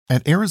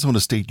At Arizona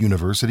State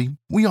University,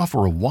 we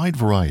offer a wide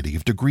variety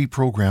of degree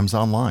programs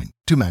online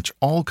to match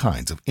all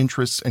kinds of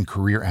interests and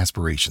career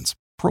aspirations.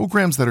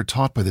 Programs that are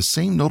taught by the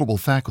same notable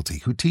faculty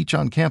who teach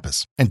on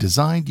campus and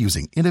designed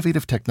using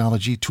innovative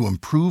technology to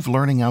improve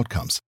learning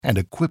outcomes and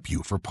equip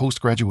you for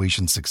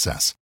post-graduation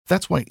success.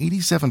 That's why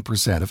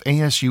 87% of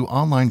ASU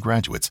online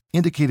graduates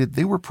indicated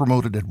they were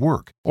promoted at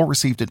work or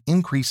received an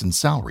increase in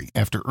salary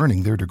after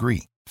earning their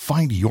degree.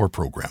 Find your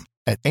program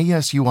at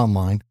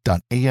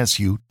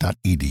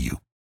asuonline.asu.edu.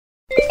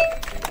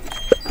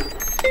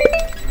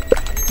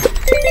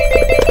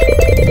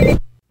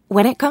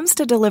 When it comes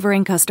to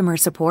delivering customer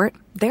support,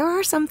 there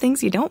are some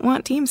things you don't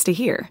want teams to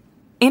hear.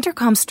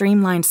 Intercom's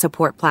streamlined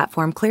support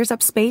platform clears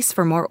up space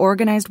for more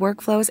organized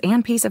workflows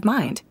and peace of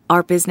mind.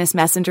 Our business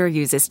messenger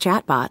uses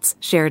chatbots,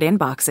 shared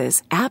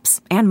inboxes,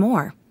 apps, and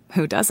more.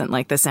 Who doesn't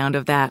like the sound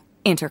of that?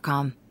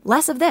 Intercom.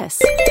 Less of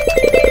this.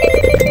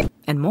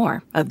 And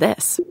more of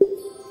this.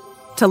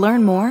 To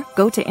learn more,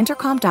 go to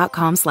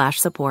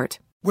intercom.com/support.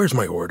 Where's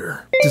my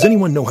order? Does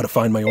anyone know how to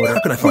find my order?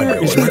 How can I find my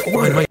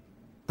order?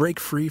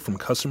 Break free from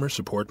customer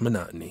support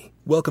monotony.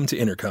 Welcome to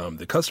Intercom,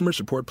 the customer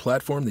support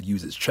platform that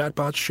uses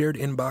chatbots, shared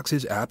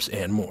inboxes, apps,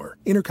 and more.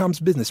 Intercom's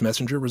business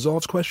messenger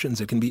resolves questions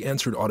that can be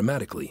answered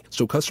automatically,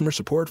 so customer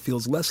support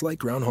feels less like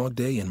Groundhog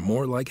Day and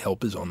more like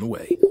help is on the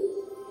way.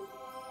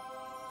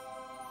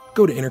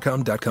 Go to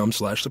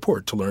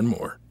intercom.com/support to learn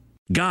more.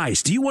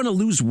 Guys, do you want to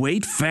lose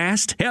weight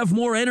fast, have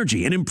more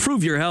energy, and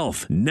improve your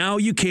health? Now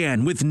you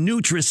can with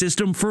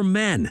Nutrisystem for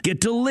Men. Get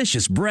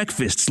delicious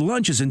breakfasts,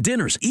 lunches, and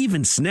dinners,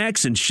 even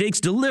snacks and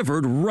shakes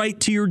delivered right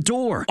to your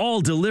door.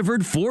 All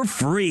delivered for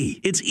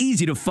free. It's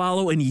easy to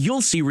follow, and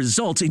you'll see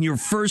results in your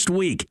first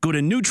week. Go to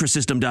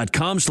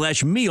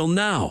Nutrisystem.com/meal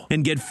now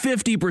and get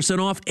 50%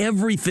 off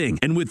everything.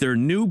 And with their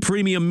new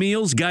premium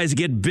meals, guys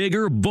get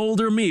bigger,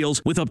 bolder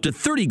meals with up to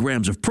 30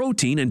 grams of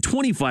protein and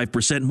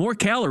 25% more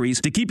calories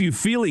to keep you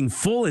feeling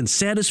full and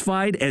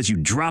satisfied as you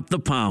drop the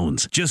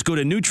pounds. Just go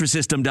to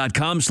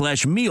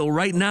Nutrisystem.com/meal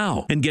right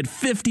now and get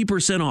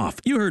 50% off.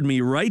 You heard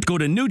me right. Go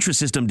to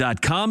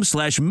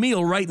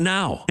Nutrisystem.com/meal right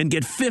now and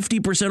get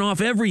 50%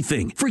 off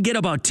everything. Forget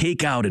about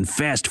takeout and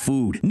fast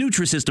food.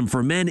 Nutrisystem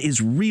for Men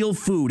is real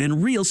food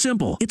and real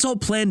simple. It's all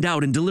planned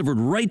out and delivered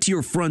right to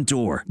your front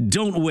door.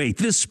 Don't wait.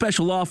 This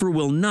special offer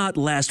will not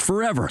last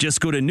forever.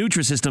 Just go to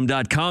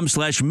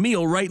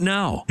Nutrisystem.com/meal right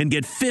now and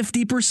get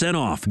 50%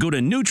 off. Go to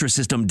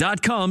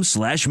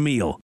Nutrisystem.com/meal.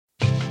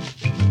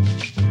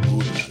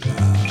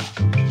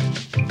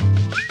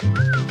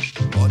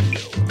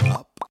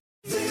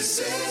 This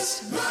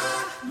is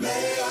my mea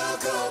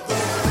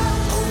culpa.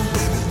 Oh,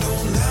 baby,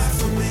 don't lie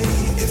for me.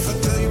 If I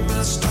tell you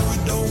my story,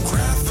 don't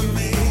cry for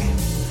me.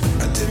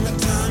 I did my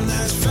time,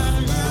 that's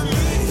fine by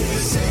me.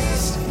 This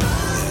is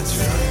my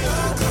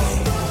mea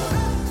culpa.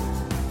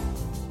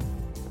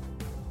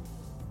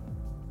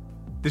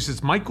 This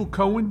is Michael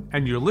Cohen,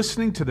 and you're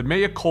listening to the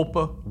Mea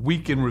Culpa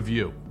Week in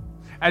Review.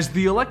 As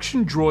the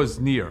election draws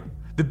near,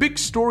 the big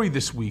story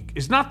this week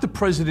is not the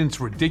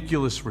president's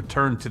ridiculous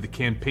return to the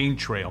campaign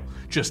trail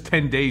just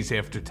 10 days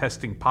after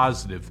testing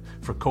positive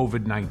for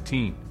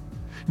COVID-19.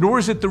 Nor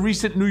is it the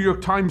recent New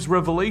York Times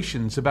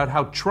revelations about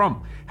how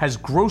Trump has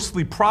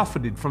grossly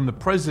profited from the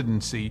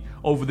presidency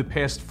over the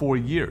past 4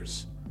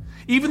 years.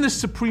 Even the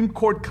Supreme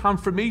Court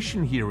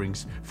confirmation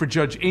hearings for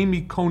Judge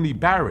Amy Coney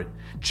Barrett,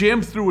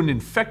 jammed through an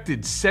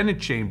infected Senate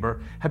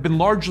chamber, have been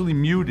largely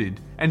muted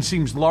and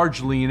seems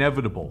largely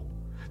inevitable.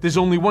 There's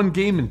only one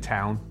game in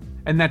town,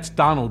 and that's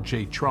Donald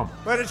J. Trump.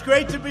 But it's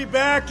great to be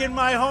back in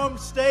my home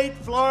state,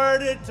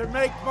 Florida, to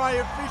make my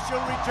official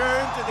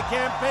return to the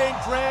campaign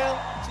trail.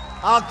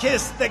 I'll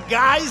kiss the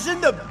guys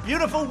and the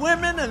beautiful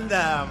women and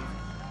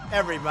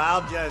everybody.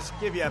 I'll just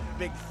give you a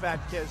big fat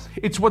kiss.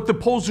 It's what the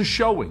polls are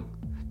showing.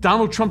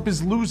 Donald Trump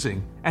is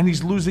losing, and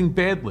he's losing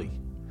badly.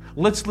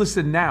 Let's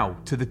listen now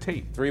to the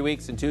tape. 3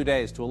 weeks and 2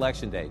 days to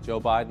Election Day.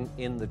 Joe Biden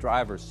in the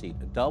driver's seat.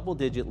 A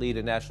double-digit lead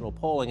in national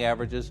polling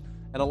averages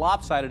and a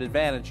lopsided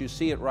advantage. You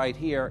see it right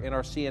here in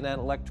our CNN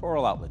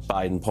electoral outlets.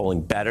 Biden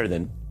polling better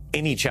than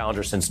any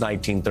challenger since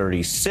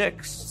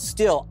 1936.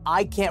 Still,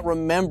 I can't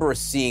remember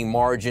seeing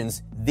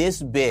margins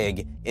this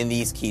big in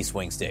these key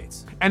swing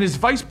states. And as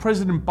Vice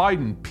President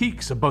Biden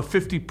peaks above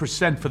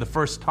 50% for the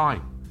first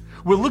time,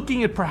 we're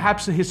looking at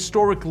perhaps a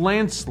historic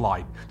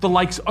landslide, the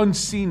likes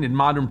unseen in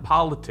modern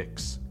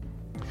politics.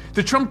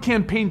 The Trump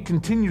campaign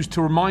continues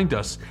to remind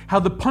us how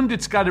the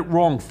pundits got it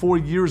wrong 4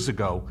 years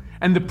ago,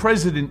 and the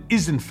president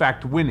is in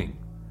fact winning.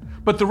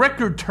 But the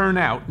record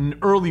turnout in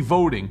early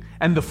voting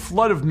and the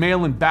flood of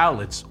mail-in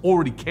ballots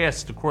already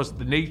cast across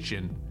the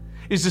nation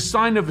is a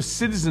sign of a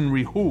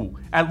citizenry who,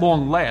 at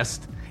long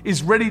last,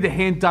 is ready to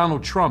hand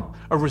Donald Trump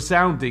a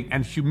resounding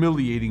and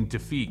humiliating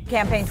defeat.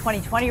 Campaign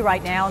 2020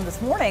 right now, and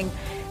this morning,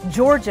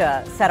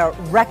 Georgia set a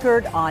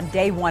record on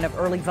day one of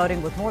early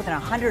voting with more than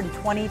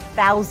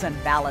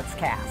 120,000 ballots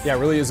cast. Yeah, it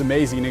really is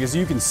amazing. As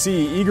you can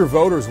see, eager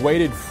voters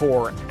waited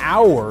for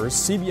hours.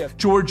 CBS.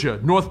 Georgia,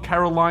 North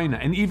Carolina,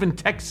 and even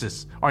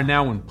Texas are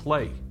now in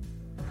play.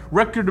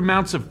 Record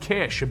amounts of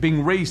cash are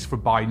being raised for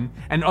Biden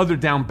and other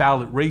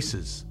down-ballot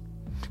races.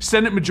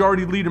 Senate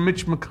Majority Leader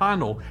Mitch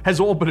McConnell has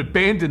all but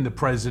abandoned the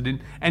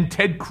president, and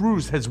Ted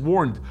Cruz has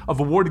warned of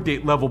a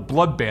Watergate-level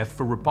bloodbath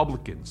for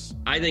Republicans.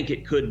 I think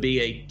it could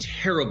be a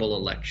terrible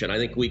election. I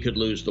think we could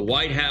lose the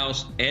White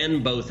House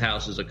and both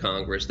houses of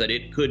Congress, that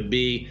it could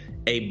be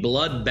a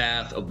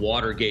bloodbath of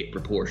Watergate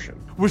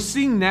proportion. We're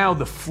seeing now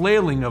the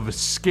flailing of a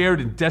scared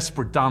and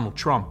desperate Donald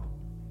Trump.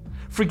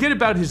 Forget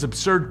about his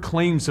absurd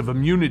claims of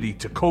immunity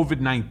to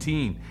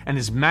COVID-19 and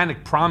his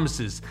manic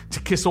promises to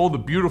kiss all the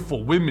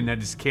beautiful women at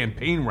his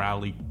campaign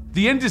rally.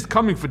 The end is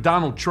coming for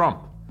Donald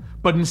Trump.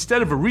 But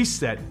instead of a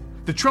reset,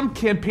 the Trump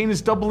campaign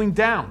is doubling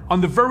down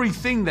on the very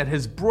thing that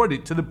has brought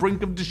it to the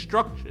brink of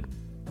destruction.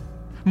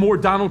 More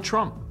Donald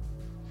Trump.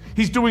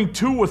 He's doing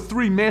 2 or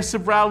 3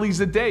 massive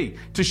rallies a day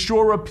to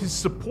shore up his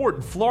support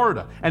in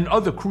Florida and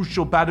other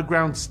crucial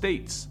battleground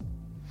states.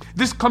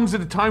 This comes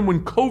at a time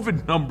when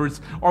COVID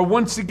numbers are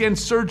once again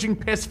surging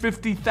past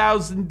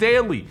 50,000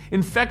 daily.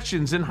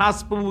 Infections and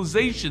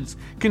hospitalizations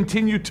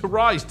continue to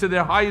rise to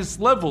their highest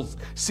levels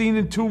seen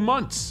in 2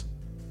 months.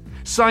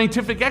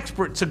 Scientific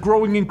experts are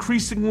growing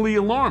increasingly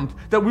alarmed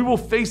that we will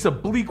face a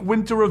bleak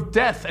winter of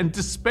death and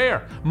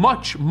despair,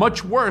 much,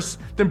 much worse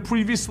than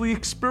previously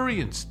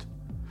experienced.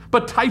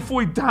 But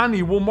Typhoid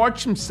Donnie will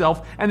march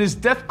himself and his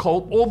death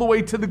cult all the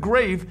way to the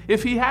grave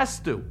if he has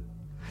to.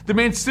 The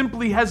man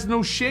simply has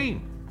no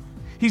shame.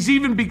 He's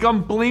even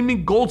begun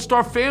blaming Gold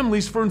Star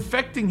families for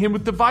infecting him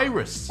with the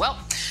virus. Well,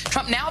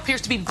 Trump now appears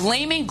to be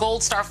blaming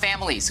Gold Star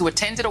families who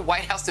attended a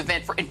White House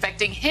event for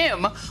infecting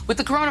him with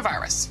the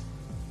coronavirus.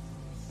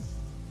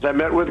 I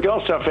met with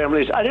Gold Star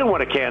families. I didn't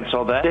want to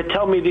cancel that. They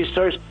tell me these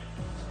stories,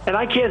 and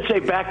I can't say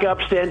back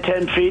up, stand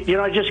 10 feet.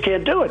 I just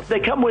can't do it. They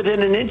come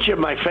within an inch of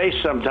my face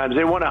sometimes.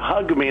 They want to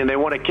hug me and they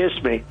want to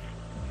kiss me.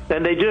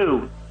 And they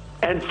do.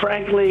 And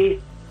frankly,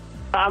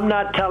 I'm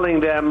not telling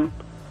them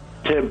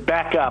to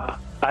back up.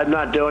 I'm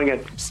not doing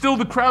it. Still,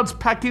 the crowds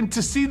pack in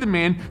to see the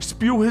man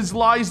spew his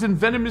lies and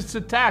venomous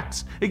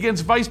attacks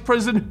against Vice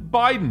President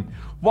Biden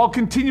while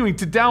continuing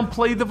to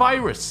downplay the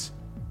virus.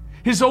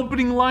 His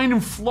opening line in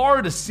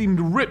Florida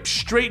seemed ripped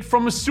straight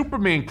from a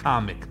Superman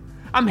comic.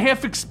 I'm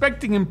half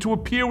expecting him to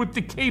appear with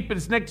the cape at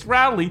his next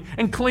rally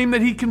and claim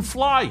that he can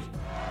fly.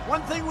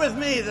 One thing with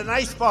me, the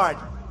nice part,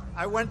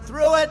 I went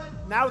through it.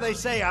 Now they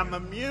say I'm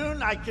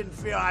immune. I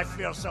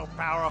feel so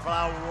powerful.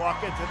 I'll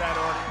walk into that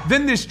audience.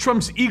 Then there's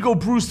Trump's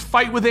ego-bruised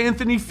fight with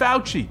Anthony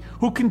Fauci,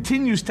 who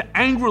continues to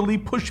angrily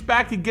push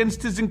back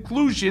against his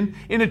inclusion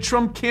in a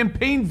Trump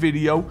campaign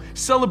video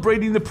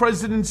celebrating the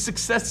president's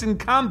success in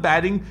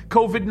combating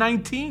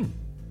COVID-19.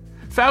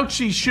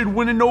 Fauci should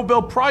win a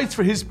Nobel Prize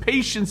for his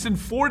patience and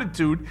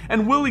fortitude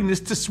and willingness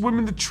to swim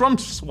in the Trump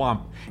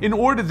swamp in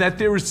order that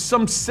there is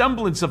some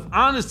semblance of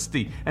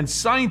honesty and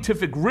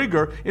scientific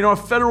rigor in our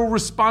federal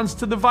response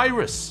to the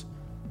virus.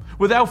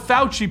 Without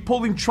Fauci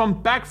pulling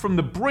Trump back from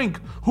the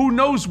brink, who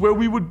knows where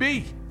we would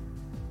be?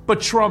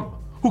 But Trump,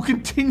 who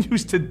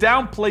continues to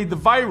downplay the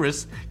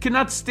virus,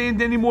 cannot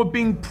stand anymore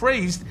being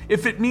praised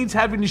if it means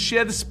having to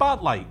share the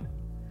spotlight.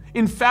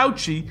 In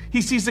Fauci,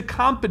 he sees a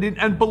competent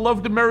and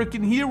beloved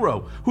American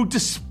hero who,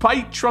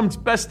 despite Trump's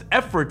best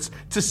efforts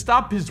to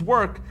stop his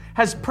work,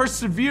 has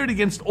persevered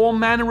against all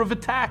manner of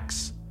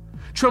attacks.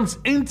 Trump's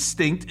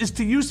instinct is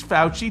to use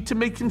Fauci to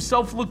make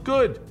himself look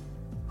good.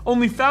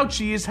 Only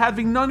Fauci is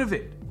having none of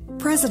it.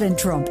 President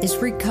Trump is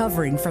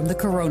recovering from the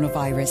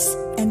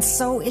coronavirus, and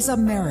so is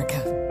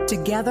America.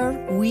 Together,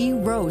 we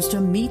rose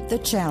to meet the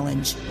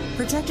challenge,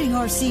 protecting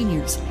our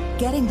seniors,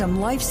 getting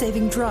them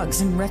life-saving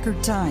drugs in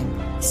record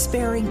time,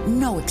 sparing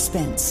no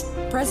expense.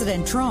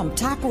 President Trump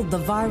tackled the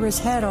virus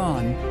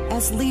head-on,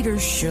 as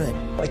leaders should.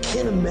 I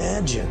can't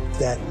imagine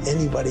that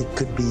anybody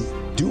could be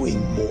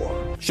doing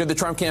more. Should the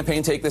Trump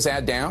campaign take this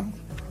ad down?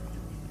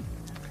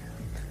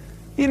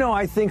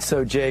 I think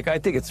so, Jake. I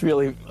think it's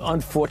really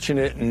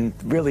unfortunate and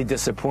really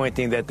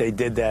disappointing that they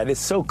did that. It's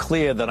so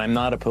clear that I'm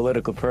not a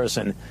political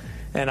person,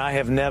 and I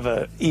have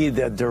never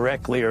either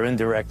directly or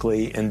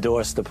indirectly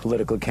endorsed a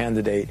political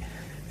candidate.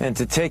 And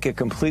to take a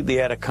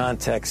completely out of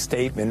context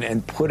statement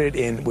and put it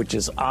in, which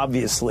is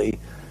obviously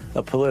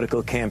a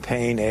political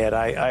campaign ad,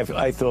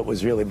 I thought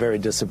was really very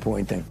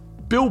disappointing.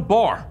 Bill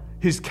Barr,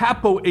 his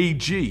capo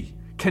AG,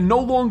 can no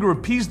longer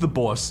appease the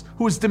boss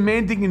who is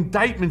demanding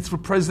indictments for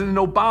President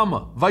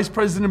Obama, Vice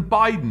President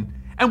Biden,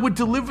 and would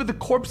deliver the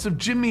corpse of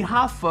Jimmy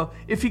Hoffa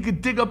if he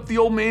could dig up the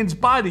old man's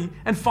body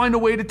and find a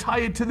way to tie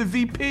it to the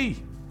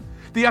VP.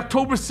 The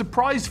October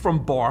surprise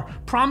from Barr,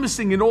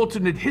 promising an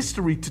alternate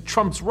history to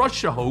Trump's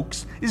Russia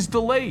hoax, is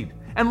delayed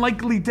and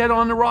likely dead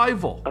on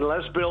arrival.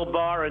 Unless Bill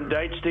Barr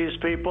indicts these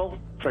people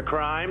for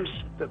crimes,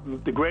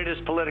 the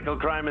greatest political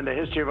crime in the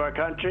history of our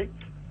country,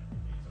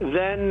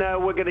 then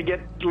we're going to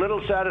get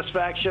little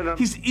satisfaction.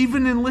 He's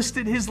even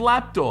enlisted his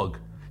lapdog,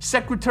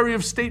 Secretary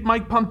of State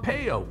Mike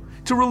Pompeo,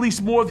 to release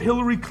more of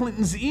Hillary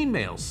Clinton's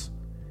emails.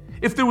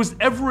 If there was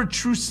ever a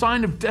true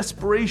sign of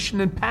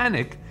desperation and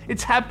panic,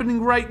 it's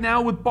happening right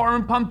now with Barr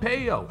and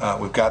Pompeo.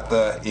 We've got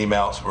the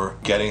emails. We're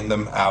getting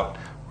them out.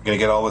 We're going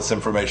to get all this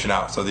information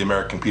out so the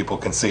American people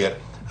can see it.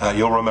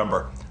 You'll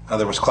remember,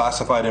 there was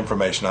classified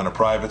information on a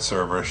private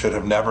server. It should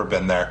have never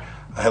been there.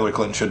 Hillary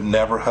Clinton should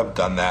never have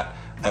done that.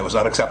 It was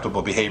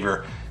unacceptable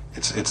behavior.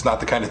 It's not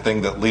the kind of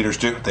thing that leaders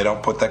do. They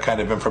don't put that kind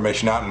of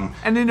information out.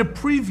 And in a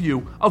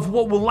preview of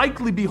what will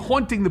likely be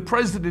haunting the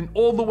president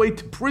all the way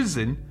to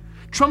prison,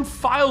 Trump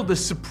filed a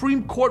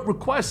Supreme Court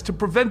request to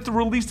prevent the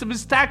release of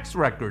his tax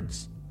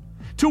records.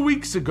 2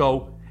 weeks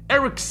ago,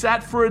 Eric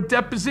sat for a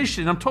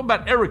deposition. I'm talking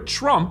about Eric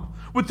Trump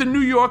with the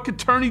New York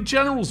Attorney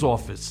General's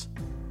office.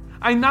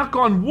 I knock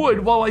on wood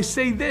while I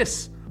say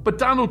this, but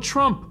Donald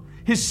Trump,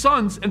 his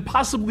sons, and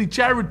possibly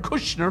Jared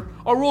Kushner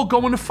are all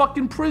going to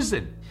fucking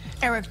prison.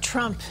 Eric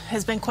Trump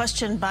has been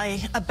questioned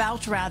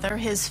about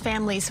his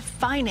family's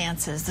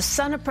finances. The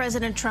son of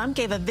President Trump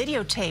gave a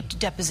videotaped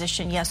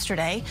deposition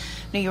yesterday.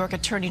 New York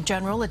Attorney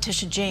General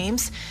Letitia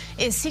James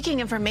is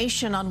seeking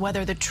information on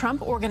whether the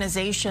Trump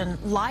organization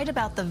lied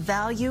about the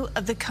value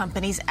of the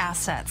company's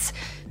assets.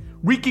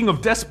 Reeking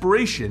of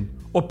desperation,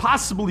 or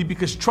possibly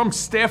because Trump's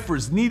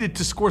staffers needed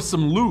to score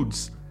some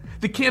lewds,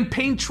 the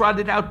campaign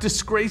trotted out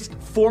disgraced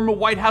former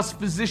White House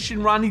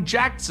physician Ronnie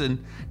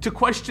Jackson to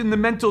question the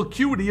mental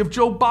acuity of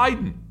Joe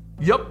Biden.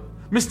 Yup,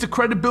 Mr.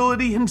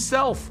 Credibility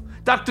himself.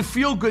 Dr.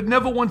 Feelgood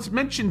never once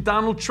mentioned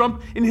Donald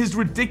Trump in his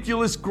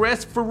ridiculous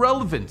grasp for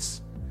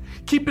relevance.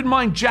 Keep in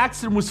mind,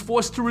 Jackson was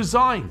forced to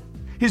resign.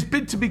 His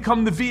bid to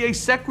become the VA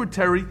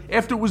secretary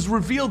after it was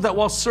revealed that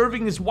while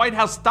serving as White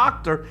House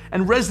doctor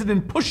and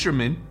resident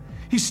pusherman,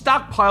 he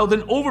stockpiled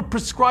and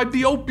overprescribed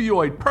the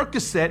opioid,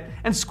 Percocet,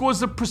 and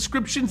scores of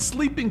prescription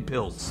sleeping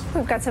pills.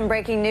 We've got some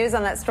breaking news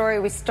on that story.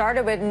 We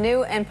started with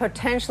new and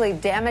potentially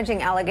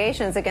damaging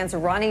allegations against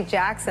Ronnie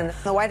Jackson.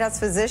 The White House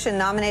physician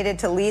nominated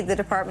to lead the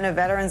Department of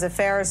Veterans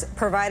Affairs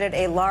provided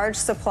a large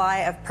supply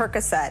of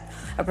Percocet,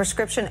 a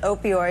prescription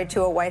opioid,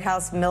 to a White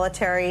House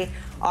military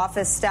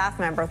office staff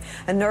member.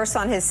 A nurse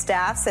on his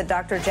staff said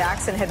Dr.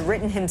 Jackson had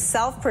written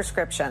himself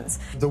prescriptions.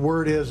 The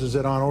word is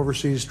that on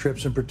overseas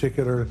trips in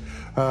particular,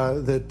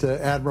 that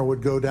Admiral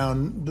would go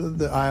down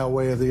the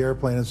aisleway of the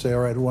airplane and say,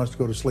 all right, who wants to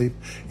go to sleep,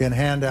 and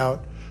hand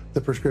out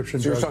the prescription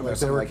drugs like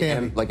they were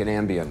candy. Like an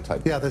Ambien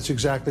type. Yeah, that's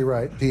exactly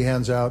right. He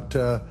hands out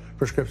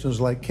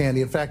prescriptions like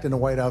candy. In fact, in the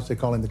White House, they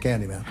call him the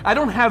candy man. I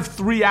don't have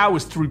 3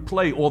 hours to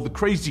replay all the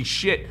crazy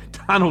shit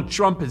Donald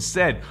Trump has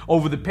said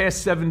over the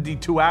past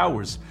 72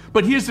 hours.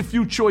 But here's a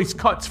few choice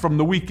cuts from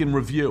the Week in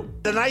Review.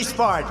 The nice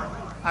part,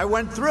 I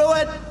went through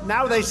it.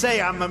 Now they say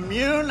I'm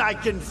immune. I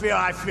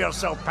feel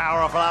so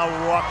powerful.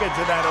 I'll walk into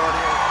that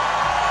audience.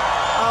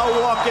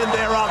 I'll walk in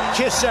there. I'll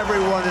kiss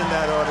everyone in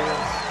that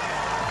audience.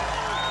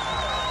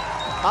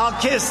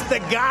 I'll kiss the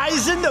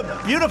guys and the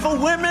beautiful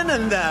women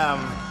and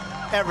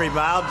everybody.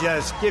 I'll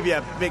just give you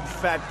a big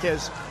fat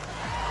kiss.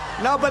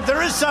 No, but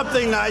there is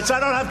something nice. I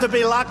don't have to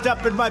be locked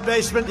up in my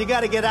basement. You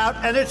got to get out,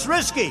 and it's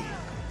risky.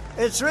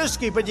 It's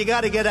risky, but you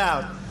got to get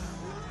out.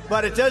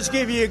 But it does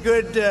give you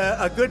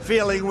a good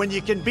feeling when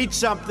you can beat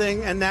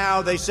something, and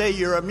now they say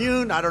you're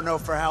immune. I don't know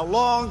for how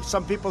long.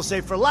 Some people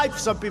say for life.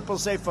 Some people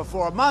say for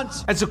 4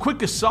 months. As a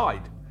quick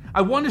aside,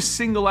 I want to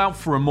single out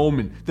for a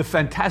moment the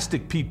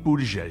fantastic Pete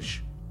Buttigieg.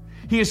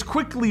 He has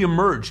quickly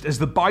emerged as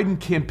the Biden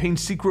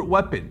campaign's secret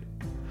weapon.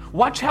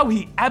 Watch how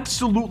he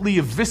absolutely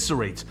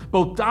eviscerates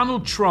both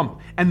Donald Trump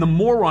and the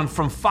moron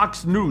from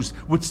Fox News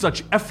with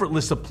such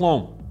effortless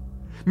aplomb.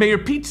 Mayor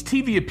Pete's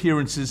TV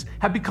appearances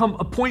have become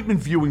appointment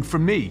viewing for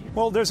me.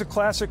 Well, there's a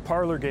classic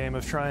parlor game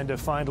of trying to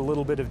find a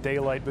little bit of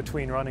daylight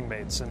between running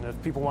mates. And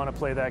if people want to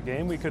play that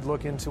game, we could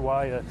look into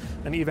why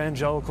an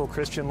evangelical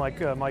Christian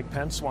like Mike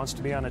Pence wants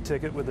to be on a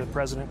ticket with the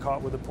president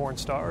caught with a porn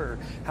star, or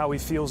how he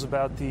feels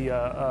about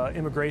the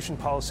immigration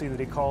policy that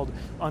he called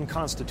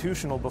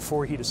unconstitutional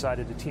before he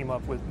decided to team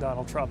up with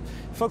Donald Trump.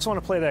 If folks want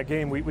to play that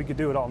game, we could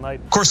do it all night.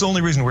 Of course, the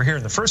only reason we're here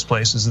in the first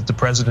place is that the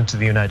president of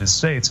the United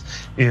States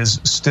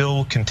is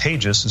still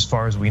contagious, as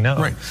far as we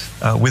know,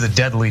 with a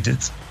deadly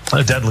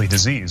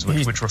disease,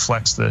 which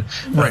reflects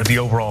the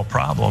overall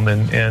problem.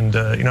 And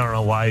I don't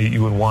know why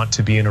you would want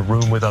to be in a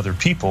room with other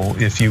people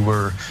if you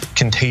were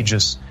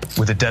contagious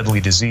with a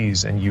deadly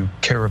disease and you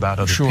care about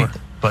other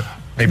people. But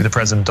maybe the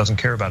president doesn't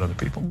care about other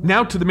people.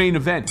 Now to the main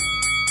event.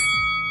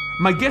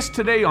 My guest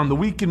today on the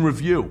Week in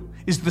Review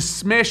is the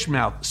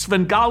smash-mouth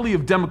Svengali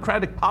of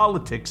Democratic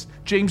politics,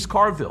 James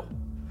Carville.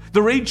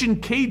 The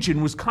Ragin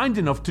Cajun was kind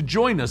enough to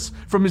join us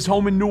from his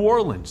home in New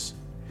Orleans.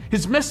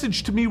 His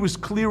message to me was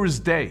clear as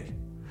day.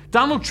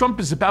 Donald Trump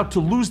is about to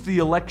lose the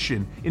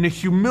election in a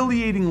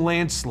humiliating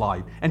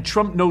landslide, and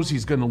Trump knows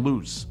he's going to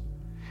lose.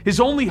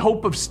 His only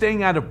hope of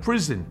staying out of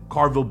prison,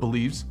 Carville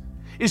believes,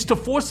 is to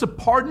force a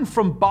pardon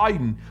from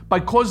Biden by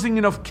causing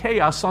enough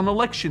chaos on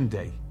Election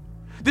Day.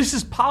 This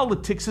is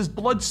politics as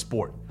blood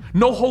sport,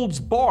 no holds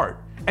barred,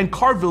 and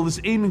Carville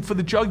is aiming for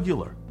the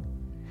jugular.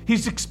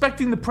 He's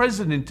expecting the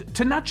president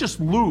to not just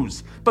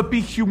lose, but be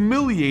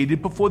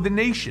humiliated before the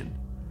nation.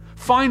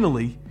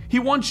 Finally, he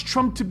wants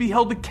Trump to be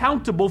held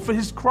accountable for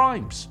his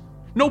crimes.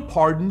 No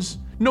pardons,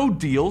 no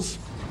deals.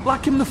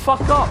 Lock him the fuck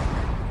up.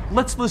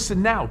 Let's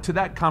listen now to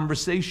that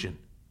conversation.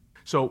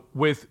 So,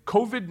 with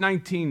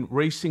COVID-19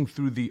 racing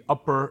through the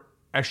upper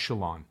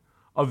echelon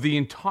of the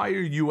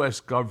entire U.S.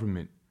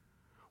 government,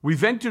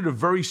 we've entered a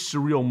very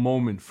surreal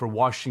moment for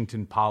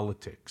Washington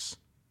politics.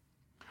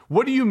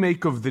 What do you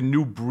make of the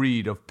new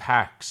breed of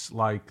PACs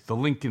like the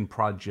Lincoln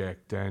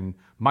Project and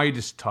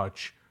Midas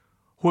Touch,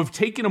 who have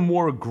taken a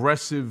more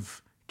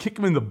aggressive, kick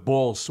them in the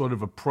balls sort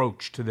of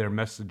approach to their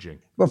messaging?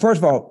 Well, first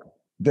of all,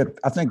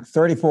 I think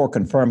 34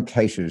 confirmed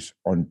cases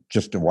on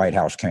just the White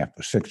House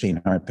campus,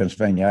 1600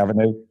 Pennsylvania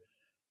Avenue.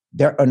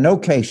 There are no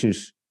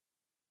cases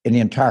in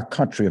the entire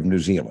country of New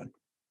Zealand.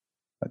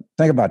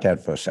 Think about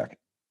that for a second.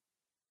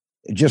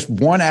 Just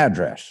one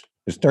address.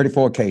 There's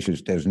 34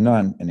 cases. There's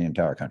none in the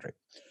entire country.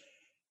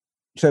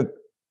 So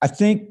I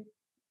think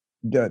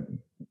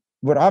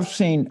what I've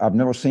seen, I've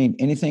never seen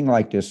anything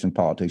like this in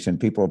politics, and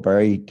people are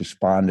very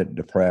despondent,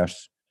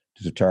 depressed.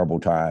 It's a terrible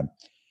time.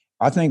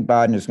 I think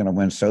Biden is going to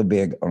win so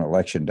big on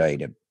election day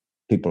that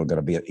people are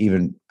going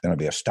to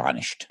be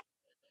astonished.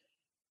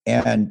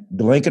 And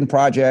the Lincoln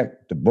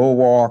Project, the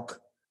Bulwark,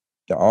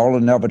 all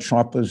the Never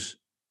Trumpers,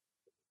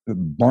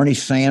 Bernie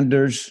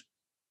Sanders,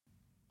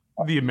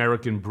 the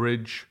American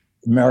Bridge,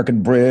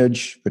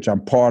 which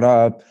I'm part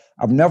of.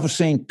 I've never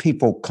seen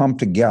people come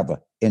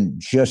together and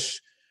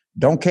just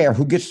don't care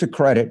who gets the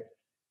credit,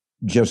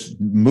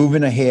 just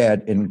moving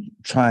ahead and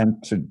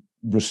trying to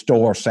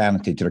restore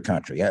sanity to the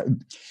country.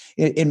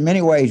 In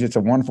many ways, it's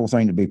a wonderful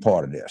thing to be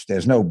part of this.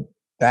 There's no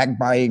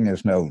backbiting.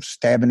 There's no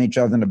stabbing each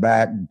other in the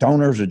back.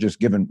 Donors are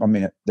just giving. I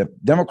mean, the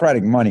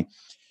Democratic money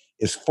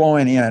is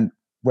flowing in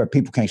where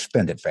people can't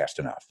spend it fast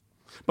enough.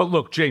 But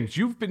look, James,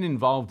 you've been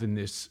involved in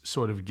this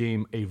sort of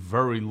game a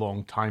very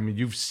long time, and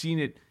you've seen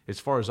it, as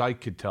far as I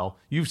could tell,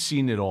 you've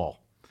seen it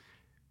all.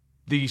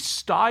 The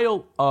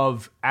style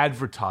of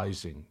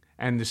advertising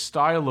and the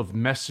style of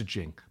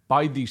messaging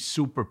by these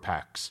super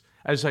PACs,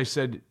 as I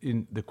said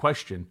in the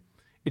question,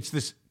 it's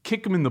this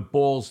kick them in the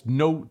balls,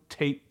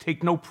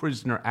 take no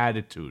prisoner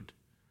attitude.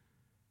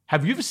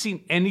 Have you ever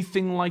seen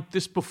anything like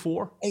this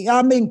before?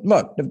 I mean,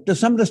 look,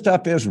 some of the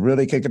stuff is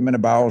really kick them in the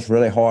balls,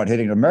 really hard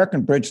hitting. The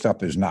American Bridge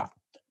stuff is not.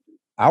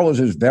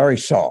 Ours is very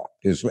soft.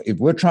 If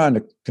we're trying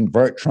to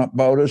convert Trump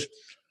voters,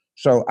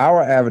 so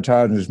our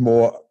advertising is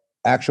more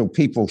actual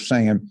people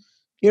saying,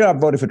 I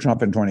voted for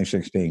Trump in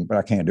 2016, but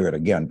I can't do it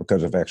again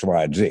because of X,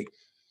 Y, and Z.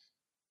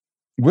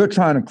 We're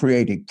trying to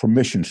create a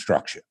permission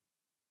structure.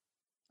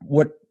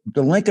 What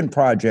the Lincoln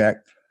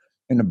Project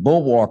and the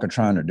Bulwark are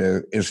trying to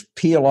do is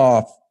peel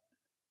off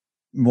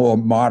more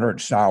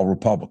moderate style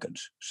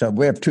Republicans. So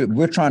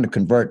we're trying to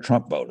convert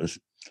Trump voters.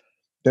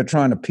 They're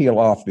trying to peel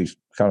off these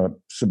kind of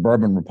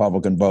suburban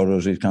Republican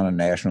voters, these kind of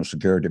national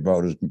security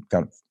voters,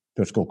 kind of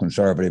fiscal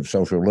conservative,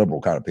 social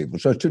liberal kind of people.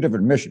 So it's two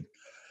different missions.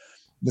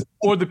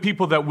 Or the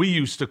people that we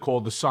used to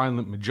call the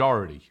silent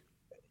majority.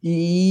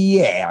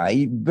 Yeah,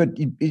 but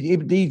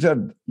these are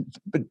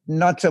but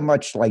not so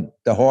much like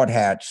the hard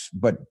hats,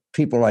 but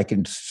people like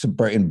in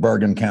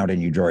Bergen County,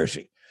 New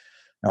Jersey.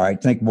 All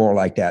right, think more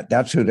like that.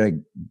 That's who they're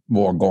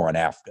more going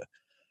after.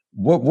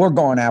 We're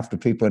going after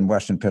people in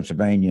Western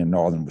Pennsylvania and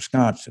Northern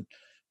Wisconsin.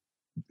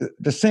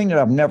 The thing that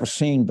I've never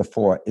seen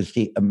before is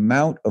the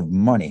amount of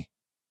money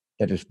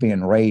that is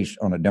being raised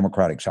on the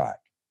Democratic side.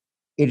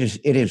 It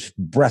is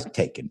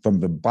breathtaking, from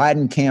the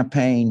Biden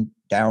campaign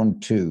down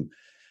to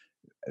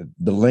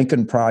the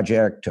Lincoln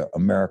Project to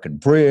American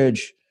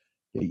Bridge.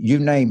 You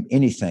name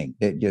anything.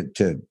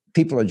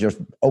 People are just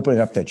opening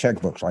up their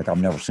checkbooks like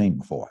I've never seen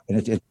before.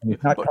 And it's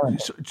not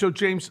so,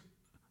 James,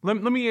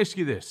 let me ask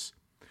you this.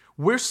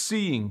 We're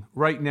seeing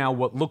right now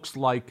what looks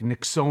like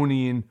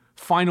Nixonian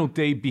final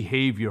day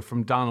behavior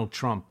from Donald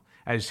Trump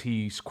as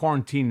he's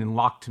quarantined and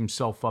locked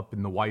himself up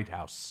in the White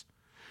House.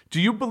 Do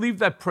you believe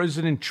that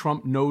President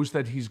Trump knows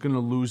that he's going to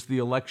lose the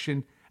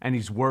election and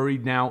he's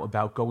worried now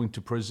about going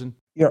to prison?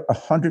 You're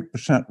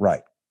 100%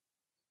 right.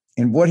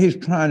 And what he's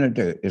trying to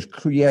do is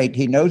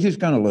he knows he's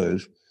going to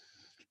lose,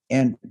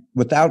 and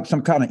without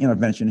some kind of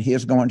intervention, he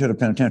is going to the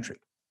penitentiary.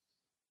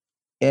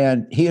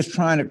 And he is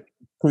trying to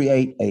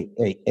create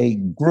a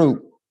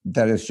group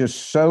that is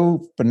just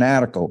so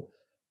fanatical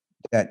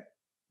that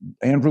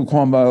Andrew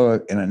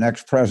Cuomo and the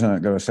next president are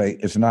going to say,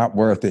 it's not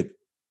worth it.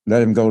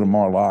 Let him go to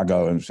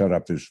Mar-a-Lago and set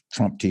up his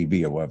Trump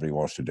TV or whatever he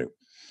wants to do.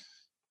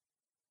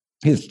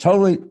 He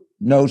totally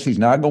knows he's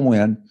not going to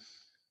win.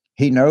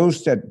 He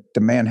knows that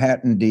the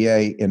Manhattan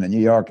DA and the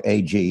New York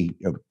AG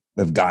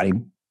have got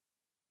him.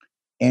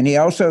 And he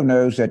also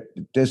knows that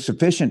there's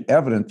sufficient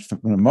evidence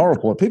from the Mueller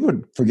report. People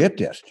forget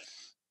this.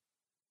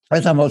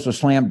 That's almost a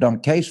slam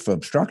dunk case for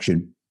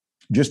obstruction,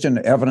 just in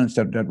the evidence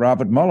that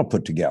Robert Mueller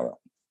put together.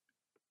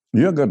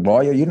 You're a good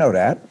lawyer, you know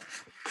that.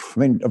 I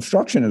mean,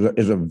 obstruction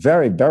is a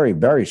very, very,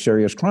 very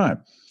serious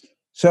crime.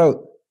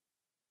 So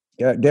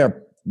there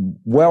are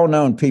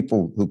well-known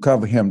people who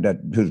cover him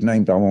whose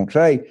names I won't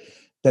say,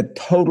 that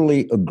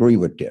totally agree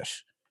with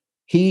this.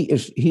 He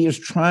is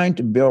trying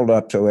to build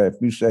up so if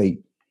you say,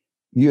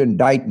 you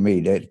indict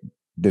me, that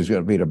there's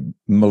going to be the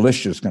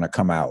militia's going to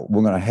come out.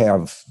 We're going to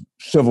have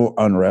civil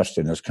unrest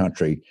in this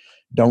country.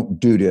 Don't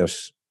do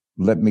this.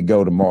 Let me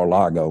go to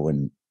Mar-a-Lago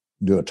and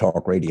do a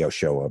talk radio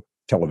show, a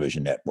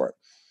television network.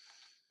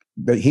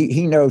 But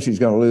he knows he's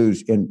going to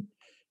lose. And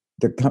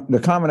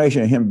the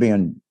combination of him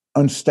being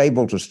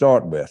unstable to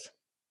start with,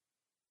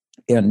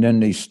 and then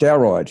these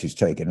steroids he's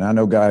taking. And I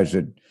know guys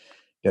that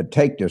to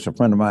take this. A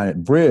friend of mine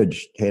at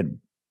Bridge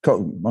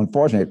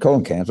unfortunately had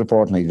colon cancer.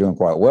 Fortunately, he's doing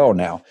quite well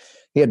now.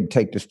 He had to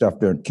take this stuff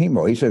during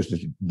chemo. He says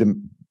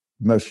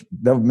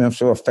never been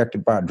so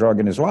affected by a drug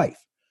in his life.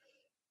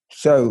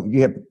 So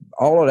you have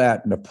all of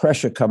that and the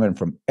pressure coming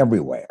from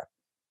everywhere.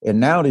 And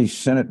now these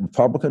Senate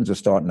Republicans are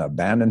starting to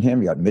abandon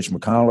him. You got Mitch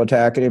McConnell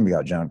attacking him. You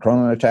got John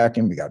Cronin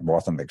attacking him. You got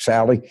Martha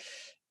McSally.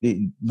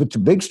 But the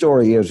big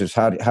story is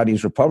how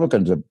these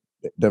Republicans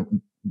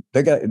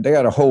they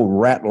got a whole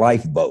rat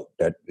lifeboat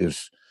that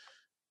is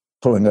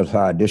pulling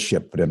aside this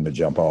ship for them to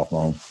jump off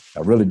on.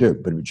 I really do.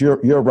 But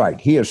you're right.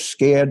 He is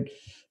scared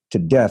to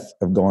death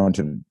of going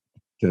to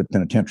the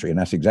penitentiary, and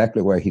that's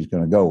exactly where he's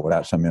going to go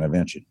without some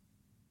intervention.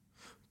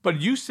 But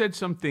you said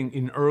something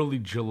in early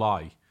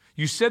July.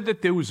 You said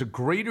that there was a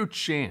greater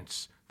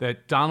chance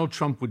that Donald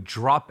Trump would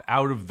drop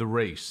out of the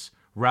race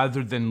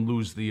rather than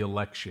lose the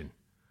election.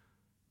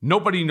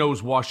 Nobody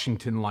knows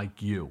Washington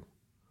like you.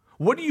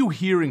 What are you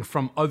hearing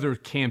from other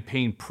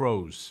campaign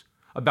pros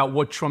about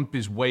what Trump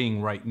is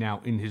weighing right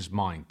now in his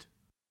mind?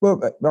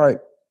 Well, all right,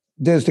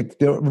 there's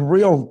the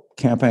real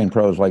campaign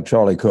pros like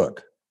Charlie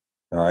Cook,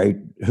 all right,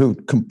 who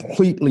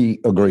completely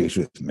agrees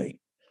with me.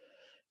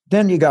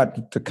 Then you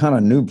got the kind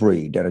of new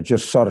breed that are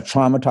just sort of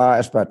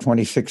traumatized by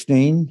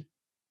 2016.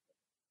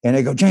 And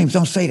they go, James,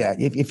 don't say that.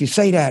 If you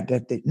say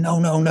that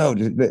no.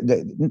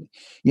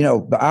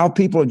 Our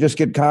people just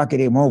get cocky,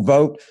 they won't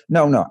vote.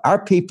 No.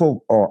 Our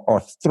people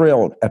are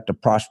thrilled at the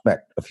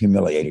prospect of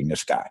humiliating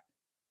this guy.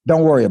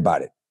 Don't worry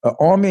about it. An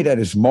army that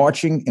is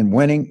marching and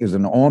winning is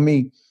an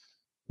army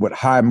with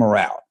high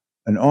morale.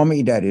 An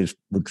army that is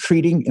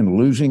retreating and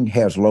losing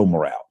has low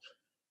morale.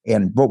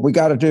 And what we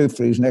got to do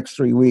for these next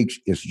 3 weeks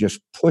is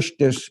just push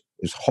this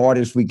as hard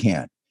as we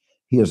can.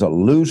 He is a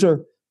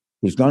loser.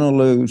 He's going to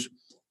lose.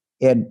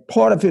 And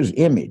part of his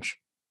image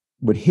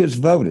with his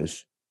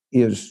voters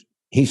is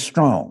he's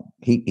strong.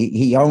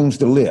 He owns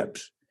the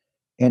libs.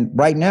 And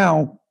right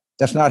now,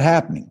 that's not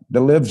happening.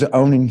 The libs are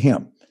owning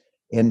him.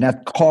 And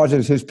that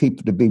causes his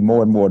people to be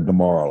more and more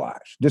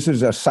demoralized. This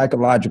is a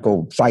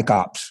psychological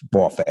psychops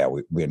warfare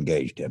we're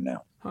engaged in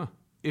now. Huh.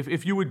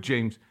 If you would,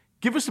 James,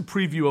 give us a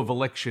preview of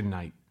election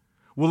night.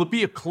 Will it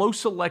be a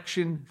close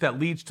election that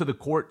leads to the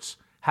courts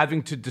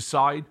having to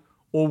decide,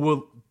 or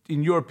will,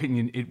 in your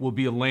opinion, it will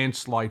be a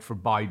landslide for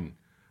Biden?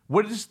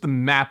 What does the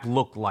map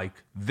look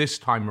like this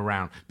time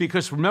around?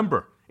 Because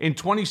remember, in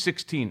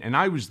 2016, and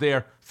I was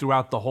there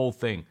throughout the whole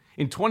thing,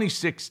 in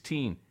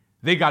 2016,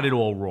 they got it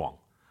all wrong.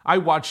 I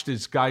watched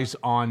as guys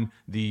on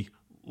the,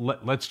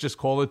 let's just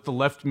call it the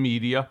left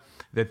media,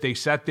 that they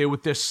sat there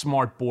with their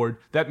smart board.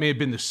 That may have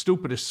been the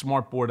stupidest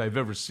smart board I've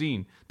ever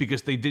seen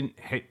because they didn't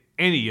hit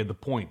any of the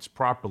points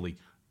properly.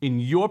 In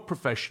your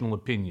professional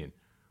opinion,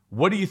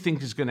 what do you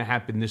think is going to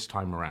happen this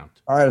time around?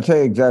 All right, I'll tell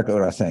you exactly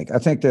what I think. I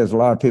think there's a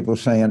lot of people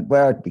saying,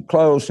 well, it'd be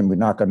close and we're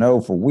not going to know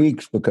for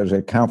weeks because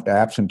they count the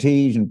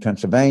absentees in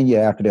Pennsylvania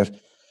after this.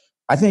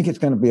 I think it's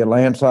going to be a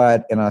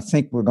landslide, and I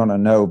think we're going to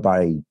know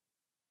by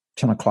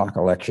 10 o'clock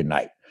election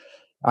night.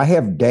 I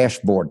have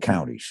dashboard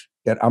counties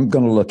that I'm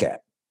going to look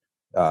at.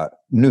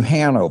 New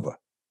Hanover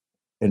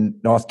in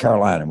North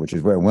Carolina, which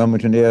is where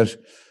Wilmington is,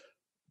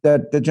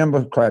 that the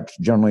Democrats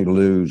generally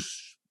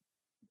lose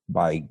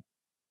by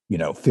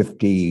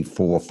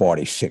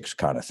 54-46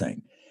 kind of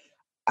thing.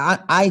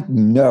 I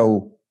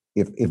know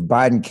if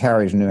Biden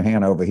carries New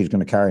Hanover, he's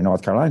going to carry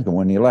North Carolina, he's going to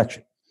win the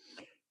election.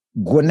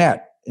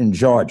 Gwinnett in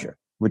Georgia,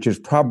 which is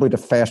probably the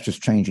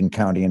fastest changing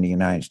county in the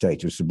United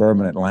States, is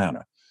suburban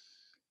Atlanta.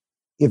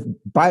 If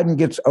Biden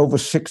gets over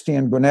 60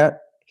 in Gwinnett,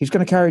 he's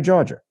going to carry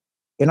Georgia.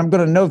 And I'm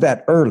going to know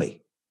that early.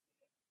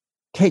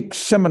 Take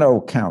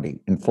Seminole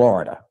County in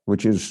Florida,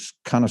 which is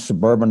kind of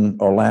suburban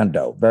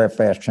Orlando, very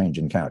fast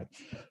changing county.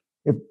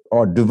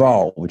 Or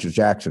Duval, which is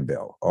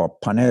Jacksonville, or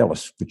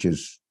Pinellas, which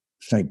is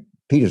St.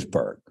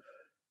 Petersburg.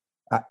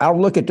 I'll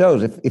look at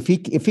those. If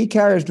he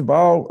carries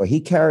Duval or he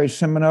carries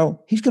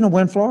Seminole, he's going to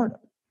win Florida.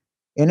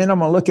 And then I'm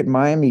going to look at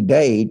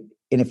Miami-Dade,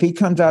 and if he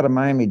comes out of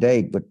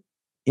Miami-Dade with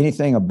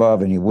anything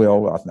above, and he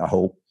will, I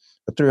hope,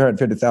 a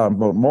 350,000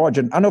 vote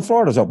margin, I know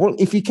Florida's up. Well,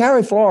 if you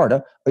carry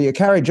Florida, or you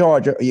carry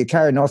Georgia, or you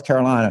carry North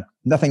Carolina,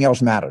 nothing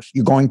else matters.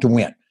 You're going to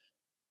win.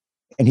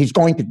 And he's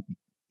going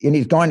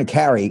to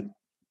carry,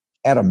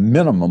 at a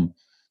minimum,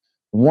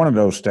 one of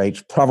those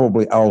states,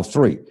 probably all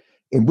three.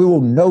 And we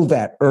will know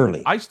that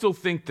early. I still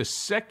think the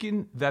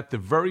second that the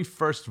very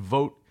first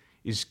vote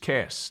is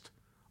cast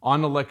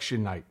on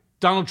election night,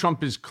 Donald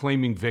Trump is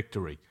claiming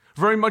victory,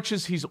 very much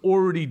as he's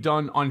already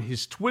done on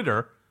his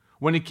Twitter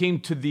when it came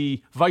to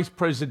the vice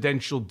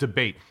presidential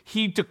debate.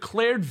 He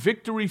declared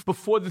victory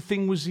before the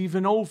thing was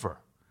even over.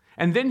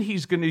 And then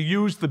he's going to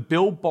use the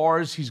Bill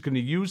Bars. He's going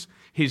to use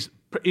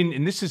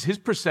and this is his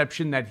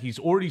perception that he's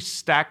already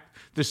stacked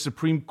the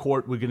Supreme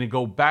Court. We're going to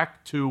go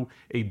back to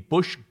a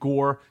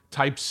Bush-Gore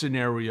type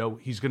scenario.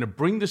 He's going to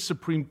bring the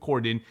Supreme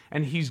Court in,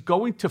 and he's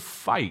going to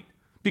fight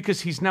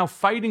because he's now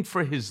fighting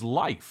for his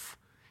life.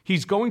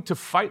 He's going to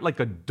fight like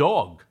a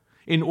dog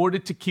in order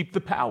to keep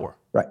the power.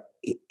 Right.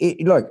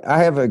 Look,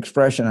 I have an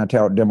expression I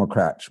tell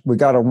Democrats. We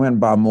got to win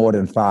by more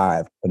than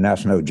 5, and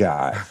that's no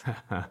jive.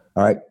 All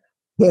right.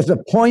 There's a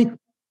point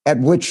at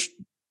which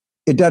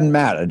it doesn't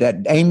matter that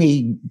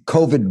Amy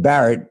COVID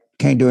Barrett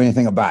can't do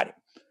anything about it.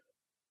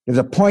 There's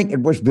a point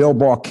at which Bill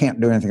Barr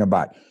can't do anything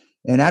about it.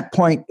 And that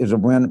point is a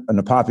win in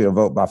the popular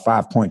vote by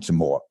 5 points or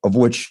more, of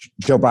which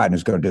Joe Biden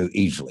is going to do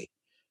easily.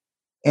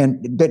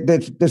 And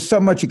there's so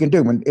much you can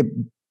do.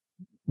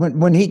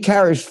 When he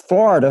carries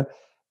Florida,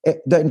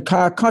 the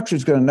entire country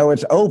is going to know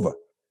it's over.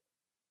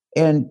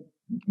 And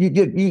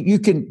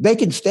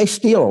they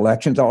steal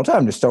elections all the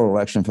time. They stole an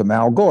election from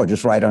Al Gore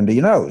just right under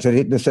your nose.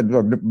 They said,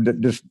 look,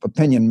 this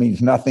opinion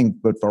means nothing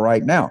but for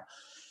right now.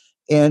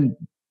 And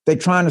they're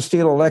trying to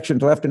steal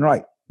elections left and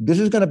right. This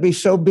is going to be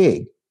so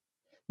big.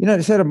 You know,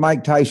 they said of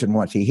Mike Tyson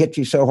once, he hits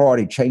you so hard,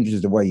 he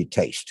changes the way you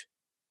taste.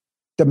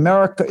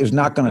 America is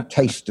not going to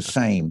taste the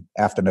same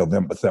after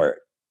November 3rd.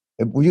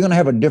 You're going to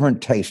have a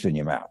different taste in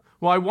your mouth.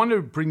 Well, I want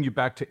to bring you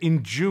back to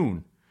in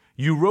June.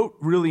 You wrote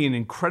really an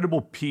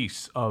incredible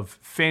piece of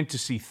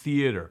fantasy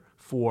theater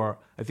for,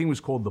 I think it was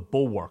called The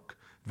Bulwark,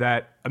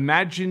 that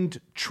imagined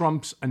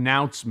Trump's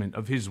announcement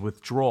of his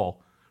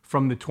withdrawal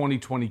from the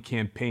 2020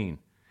 campaign.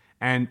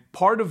 And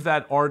part of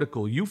that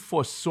article, you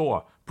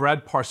foresaw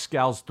Brad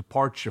Parscale's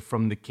departure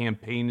from the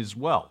campaign as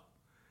well.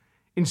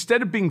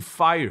 Instead of being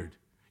fired,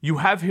 you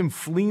have him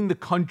fleeing the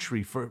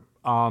country for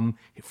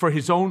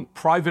his own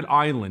private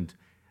island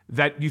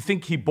that you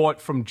think he bought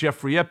from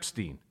Jeffrey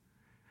Epstein.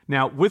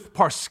 Now, with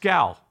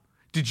Parscale,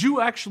 did you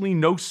actually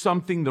know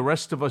something the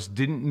rest of us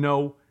didn't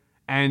know?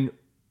 And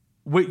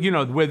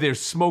where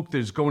there's smoke,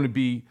 there's going to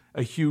be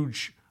a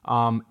huge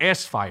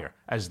ass fire,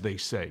 as they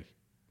say.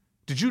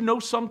 Did you know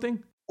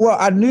something? Well,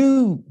 I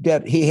knew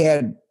that he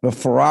had a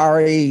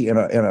Ferrari and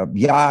a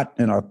yacht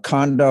and a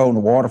condo on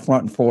the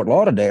waterfront in Fort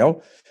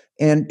Lauderdale,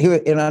 and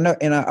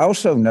I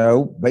also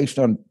know, based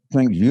on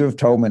things you have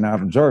told me and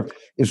I've observed,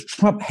 is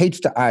Trump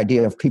hates the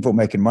idea of people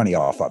making money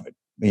off of it.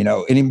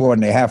 Any more than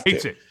they have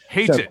to.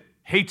 Hates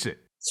it.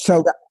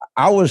 So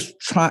I was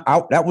trying.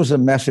 That was a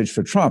message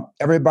for Trump.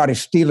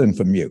 Everybody's stealing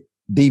from you.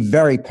 Be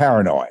very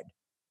paranoid.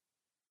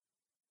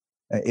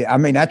 I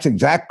mean, that's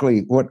exactly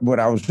what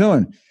I was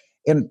doing.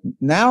 And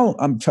now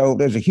I'm told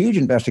there's a huge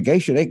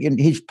investigation, and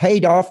he's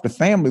paid off the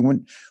family.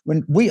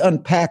 When we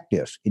unpack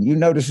this, and you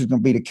know this is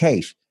going to be the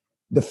case,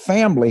 the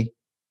family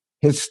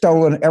has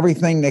stolen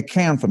everything they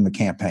can from the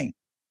campaign.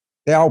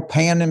 They're all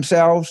paying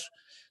themselves.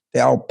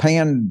 They're all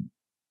paying,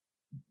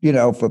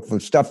 for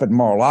stuff at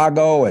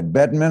Mar-a-Lago, at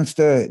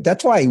Bedminster.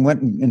 That's why he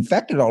went and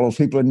infected all those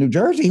people in New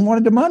Jersey. He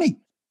wanted the money.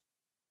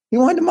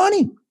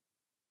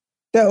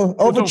 They're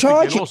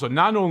overcharging. Also,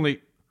 not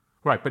only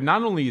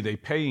are they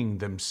paying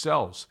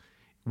themselves,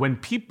 when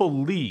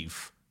people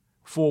leave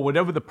for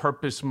whatever the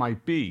purpose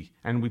might be,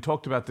 and we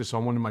talked about this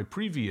on one of my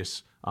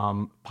previous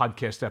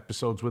podcast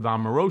episodes with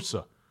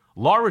Omarosa,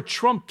 Laura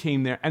Trump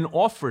came there and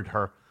offered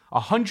her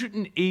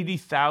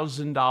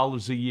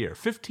 $180,000 a year,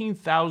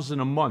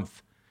 $15,000 a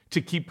month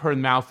to keep her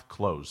mouth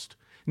closed.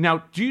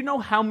 Now, do you know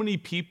how many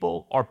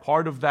people are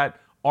part of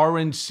that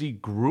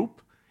RNC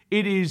group?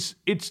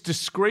 It's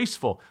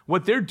disgraceful.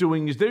 What they're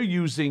doing is they're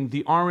using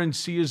the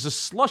RNC as a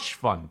slush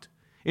fund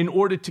in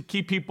order to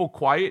keep people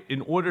quiet,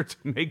 in order to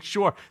make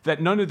sure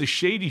that none of the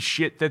shady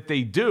shit that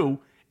they do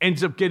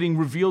ends up getting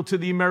revealed to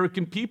the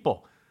American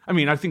people. I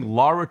mean, I think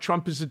Laura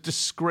Trump is a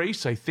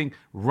disgrace. I think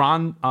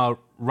Ronna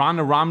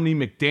Romney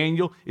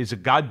McDaniel is a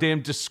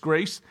goddamn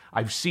disgrace.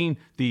 I've seen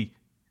the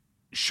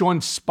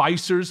Sean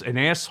Spicer's an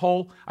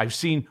asshole. I've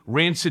seen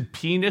Rancid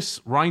Penis,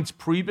 Reince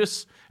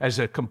Priebus, as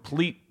a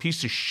complete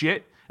piece of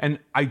shit. And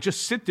I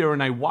just sit there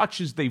and I watch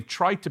as they've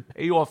tried to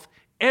pay off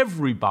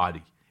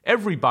everybody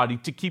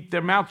to keep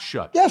their mouth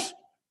shut. Yes,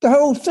 the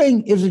whole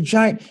thing is a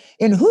giant.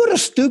 And who are the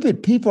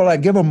stupid people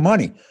that give them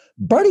money?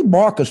 Bernie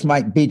Marcus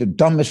might be the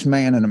dumbest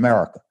man in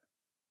America.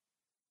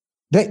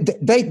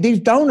 These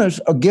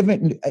donors are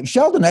giving.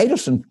 Sheldon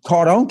Adelson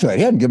caught on to it.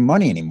 He doesn't give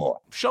money anymore.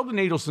 Sheldon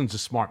Adelson's a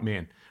smart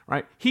man,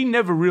 right? He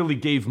never really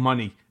gave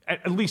money,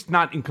 at least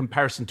not in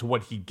comparison to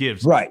what he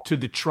gives to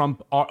the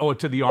Trump or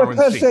to the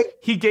RNC.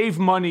 He gave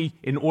money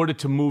in order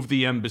to move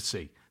the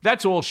embassy.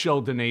 That's all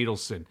Sheldon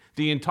Adelson,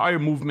 the entire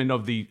movement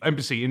of the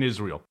embassy in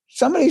Israel.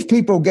 Some of these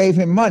people gave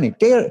him money.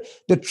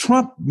 The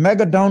Trump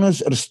mega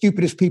donors are the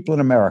stupidest people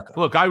in America.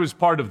 Look, I was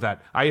part of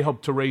that. I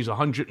helped to raise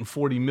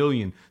 $140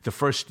 million the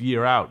first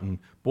year out, and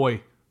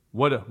boy,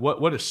 what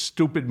a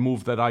stupid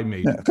move that I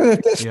made.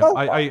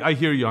 I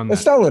hear you on that.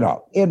 They stole it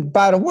all. And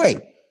by the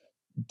way,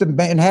 the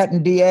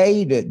Manhattan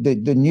DA,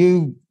 the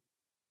new,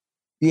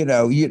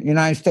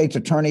 United States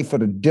Attorney for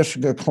the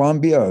District of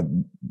Columbia,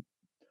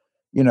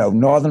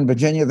 Northern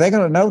Virginia, they're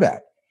going to know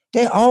that.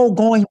 They're all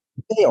going to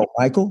jail,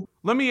 Michael.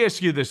 Let me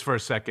ask you this for a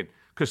second,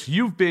 because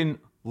you've been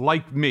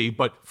like me,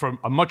 but for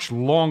a much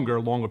longer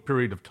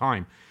period of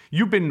time.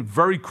 You've been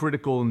very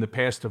critical in the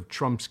past of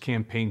Trump's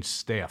campaign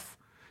staff,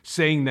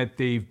 saying that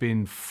they've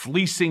been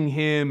fleecing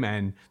him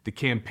and the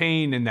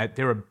campaign and that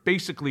they're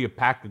basically a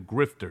pack of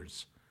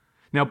grifters.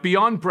 Now,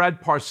 beyond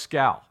Brad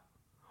Parscale,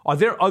 are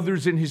there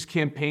others in his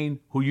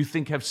campaign who you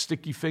think have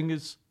sticky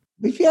fingers?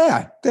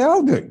 Yeah, they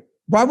all do.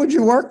 Why would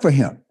you work for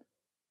him?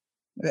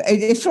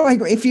 It's like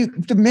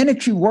the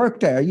minute you work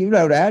there, you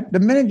know that. The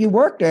minute you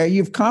work there,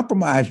 you've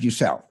compromised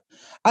yourself.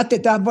 I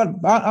think that, but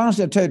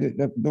honestly, I'll tell you,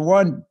 the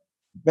one,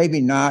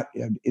 maybe not,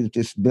 is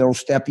this Bill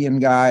Stepien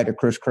guy, the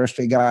Chris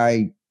Christie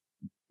guy.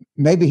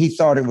 Maybe he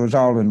thought it was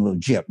all in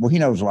legit. Well, he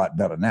knows a lot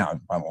better now.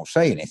 I won't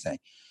say anything.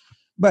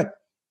 But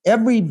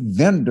every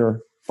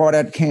vendor for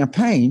that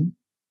campaign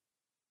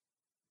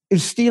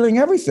is stealing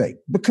everything,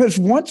 because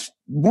once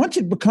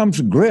it becomes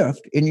a grift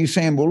and you're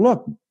saying, well,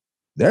 look,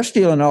 they're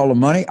stealing all the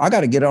money, I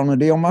got to get on the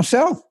deal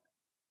myself.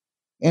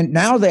 And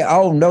now they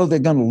all know they're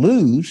going to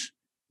lose,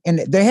 and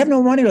they have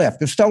no money left.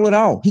 They stole it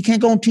all. He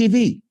can't go on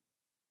TV.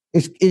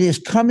 It is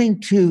coming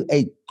to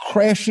a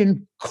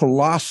crashing,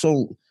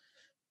 colossal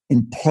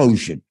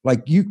implosion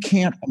like you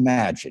can't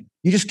imagine.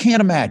 You just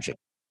can't imagine.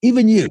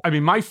 Even you. I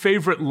mean, my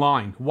favorite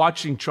line,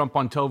 watching Trump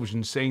on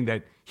television saying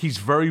that he's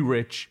very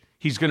rich,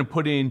 he's going to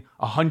put in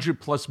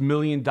 $100+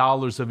 million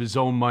of his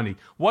own money.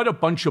 What a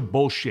bunch of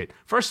bullshit.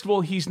 First of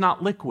all, he's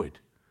not liquid.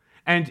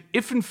 And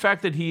if in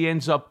fact that he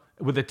ends up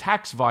with a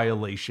tax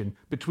violation,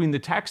 between the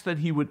tax that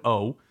he would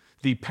owe,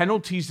 the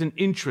penalties and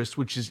interest,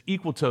 which is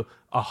equal to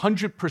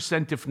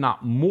 100%, if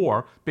not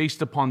more,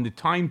 based upon the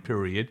time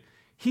period,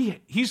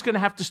 he's going to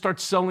have to start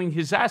selling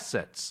his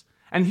assets,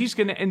 and he's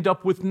going to end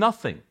up with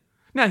nothing.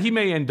 Now, he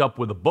may end up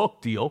with a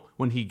book deal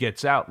when he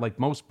gets out, like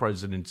most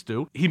presidents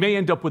do. He may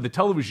end up with a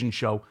television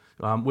show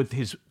with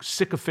his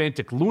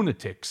sycophantic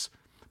lunatics,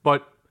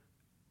 but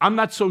I'm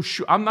not so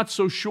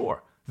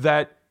sure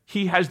that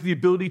he has the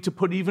ability to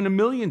put even $1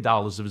 million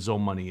of his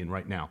own money in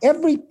right now.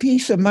 Every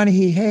piece of money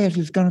he has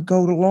is going to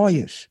go to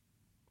lawyers.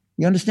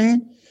 You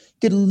understand?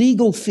 The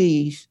legal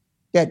fees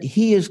that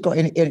he is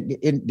going,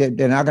 and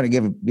they're not going to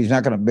give. He's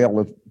not going to be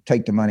able to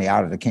take the money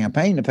out of the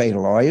campaign to pay the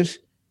lawyers.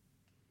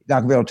 He's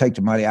not going to be able to take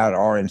the money out of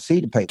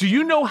RNC to pay. Do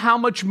you know how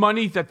much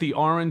money that the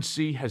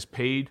RNC has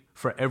paid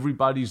for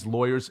everybody's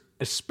lawyers,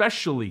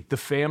 especially the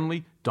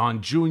family,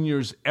 Don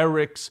Jr.'s,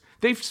 Eric's?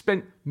 They've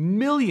spent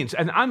millions,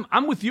 and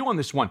I'm with you on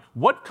this one.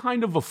 What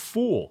kind of a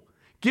fool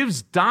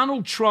gives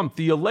Donald Trump,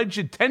 the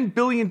alleged $10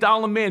 billion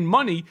man,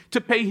 money to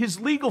pay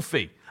his legal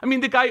fee? I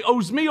mean, the guy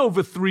owes me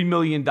over $3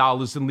 million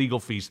in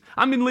legal fees.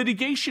 I'm in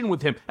litigation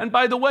with him. And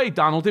by the way,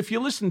 Donald, if you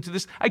listen to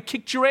this, I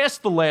kicked your ass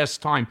the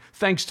last time,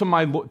 thanks to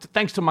my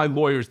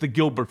lawyers, the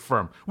Gilbert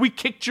firm. We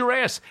kicked your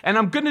ass. And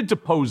I'm going to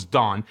depose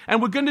Don,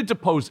 and we're going to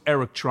depose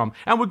Eric Trump,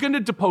 and we're going to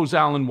depose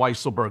Alan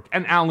Weisselberg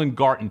and Alan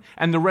Garten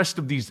and the rest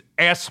of these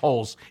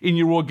assholes in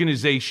your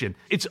organization.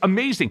 It's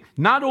amazing.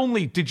 Not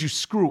only did you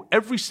screw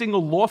every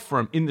single law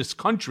firm in this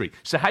country,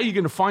 so how are you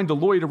going to find a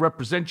lawyer to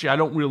represent you? I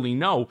don't really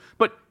know,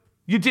 but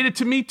you did it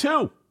to me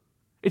too.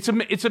 It's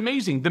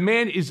amazing. The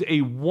man is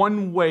a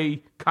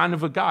one-way kind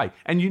of a guy,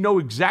 and you know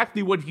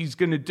exactly what he's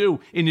going to do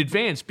in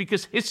advance,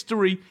 because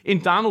history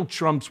in Donald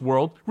Trump's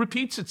world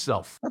repeats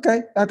itself.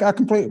 Okay,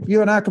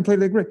 you and I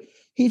completely agree.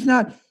 He's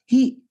not.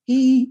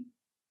 He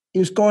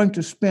is going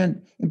to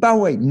spend. And by the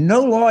way,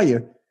 no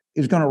lawyer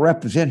is going to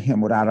represent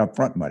him without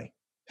upfront money.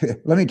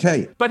 Let me tell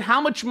you. But how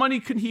much money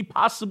could he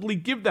possibly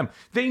give them?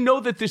 They know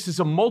that this is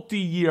a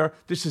multi-year.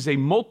 This is a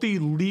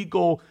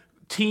multi-legal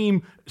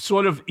team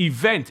sort of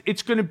event.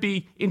 It's going to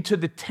be into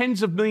the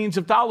tens of millions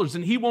of dollars,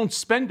 and he won't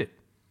spend it.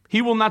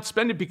 He will not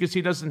spend it because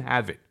he doesn't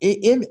have it.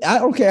 I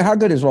don't care how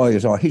good his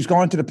lawyers are. He's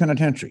going to the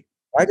penitentiary.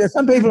 Right?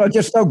 Some people are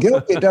just so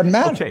guilty, it doesn't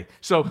matter. Okay,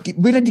 so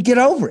we need to get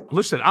over it.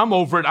 Listen, I'm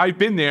over it. I've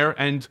been there,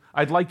 and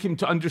I'd like him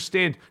to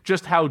understand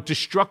just how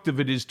destructive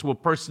it is to a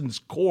person's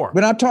core.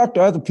 When I talk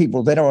to other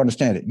people, they don't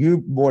understand it.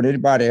 You more than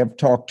anybody I've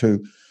talked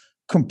to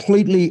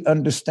completely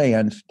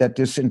understands that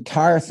this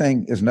entire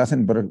thing is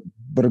nothing but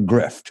a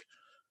grift.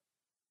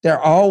 They're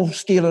all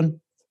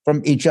stealing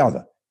from each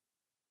other.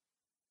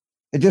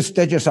 They're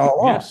just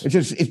all are. Yes.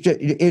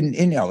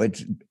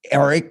 It's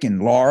Eric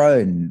and Laura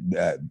and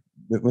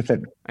what's that?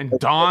 And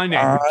Don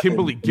and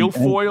Kimberly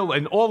Guilfoyle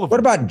and all of them.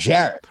 What about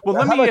Jared? Well,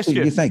 let me ask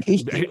you. You think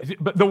he's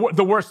but the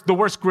worst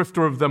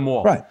grifter of them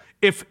all? Right.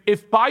 If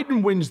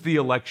Biden wins the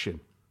election,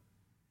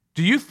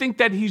 do you think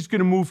that he's going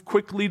to move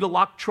quickly to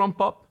lock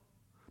Trump up?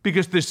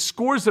 Because there's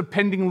scores of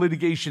pending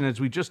litigation, as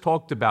we just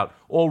talked about,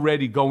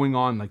 already going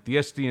on, like the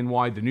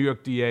SDNY, the New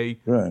York DA.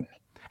 Right.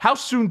 How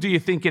soon do you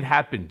think it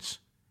happens?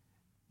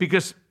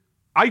 Because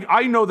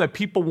I know that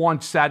people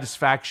want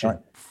satisfaction, right,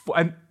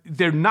 and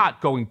they're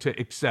not going to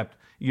accept,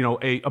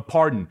 a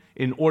pardon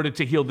in order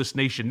to heal this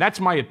nation. That's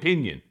my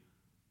opinion.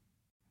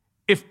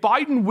 If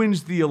Biden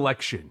wins the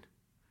election,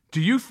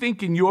 do you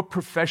think, in your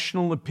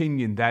professional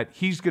opinion, that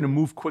he's going to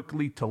move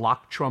quickly to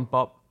lock Trump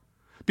up?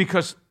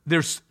 Because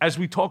there's, as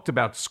we talked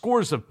about,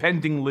 scores of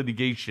pending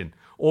litigation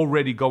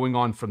already going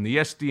on from the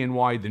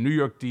SDNY, the New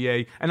York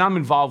DA, and I'm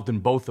involved in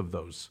both of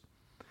those.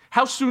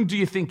 How soon do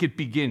you think it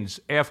begins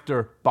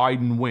after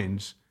Biden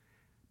wins?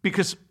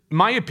 Because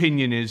my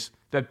opinion is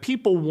that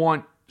people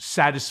want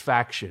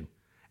satisfaction.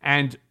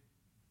 And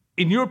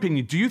in your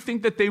opinion, do you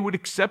think that they would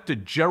accept a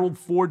Gerald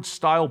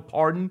Ford-style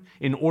pardon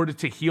in order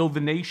to heal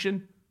the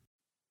nation?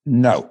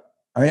 No.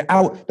 I mean,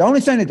 the only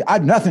thing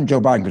that nothing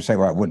Joe Biden could say,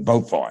 well, I wouldn't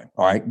vote for him.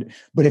 All right.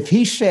 But if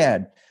he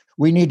said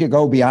we need to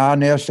go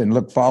beyond this and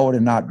look forward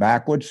and not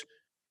backwards,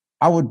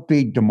 I would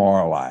be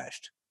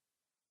demoralized.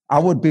 I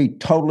would be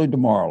totally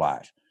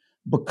demoralized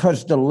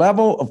because the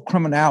level of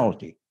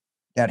criminality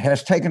that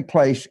has taken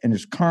place and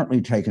is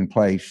currently taking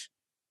place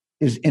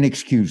is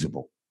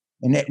inexcusable.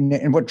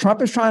 And what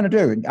Trump is trying to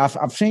do, and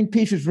I've seen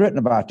pieces written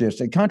about this.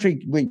 The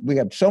country, we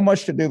have so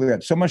much to do. We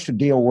got so much to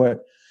deal with.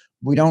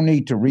 We don't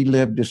need to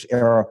relive this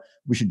era.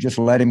 We should just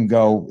let him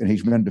go, and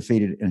he's been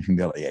defeated and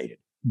humiliated.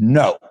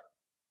 No.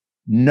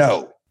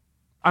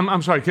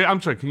 I'm sorry.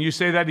 Can you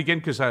say that again?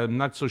 Because I'm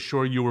not so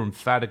sure you were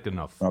emphatic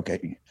enough.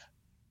 Okay.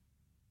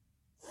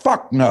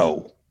 Fuck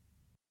no.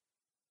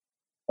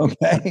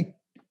 Okay.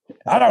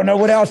 I don't know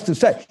what else to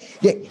say.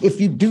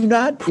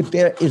 If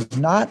there is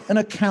not an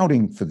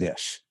accounting for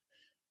this,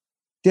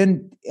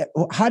 then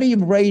how do you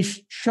raise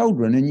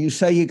children and you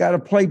say you got to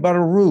play by the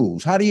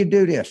rules? How do you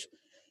do this?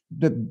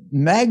 The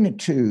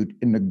magnitude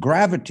and the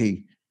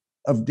gravity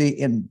of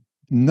the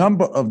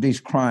number of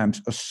these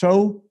crimes are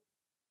so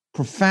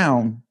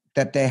profound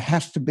that there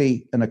has to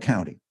be an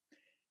accounting.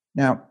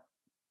 Now,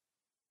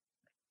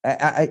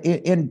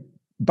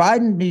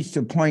 Biden needs to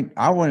appoint,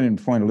 I want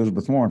to appoint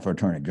Elizabeth Warren for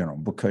Attorney General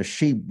because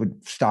she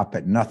would stop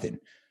at nothing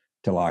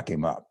to lock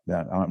him up.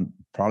 I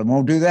probably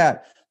won't do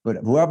that. But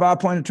whoever I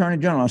appoint Attorney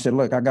General, I said,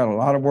 look, I got a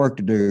lot of work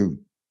to do,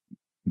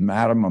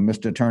 Madam or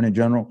Mr. Attorney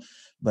General,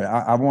 but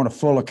I want a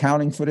full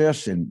accounting for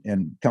this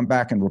and come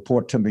back and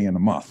report to me in a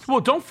month.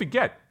 Well, don't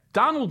forget,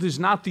 Donald is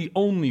not the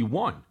only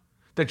one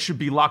that should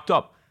be locked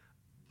up.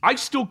 I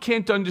still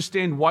can't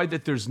understand why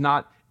that there's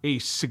not a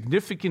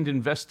significant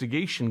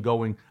investigation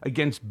going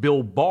against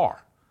Bill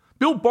Barr.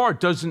 Bill Barr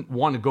doesn't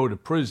want to go to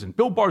prison.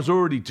 Bill Barr's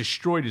already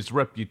destroyed his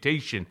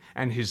reputation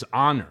and his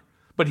honor,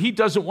 but he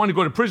doesn't want to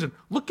go to prison.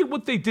 Look at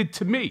what they did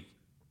to me.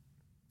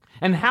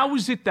 And how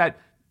is it that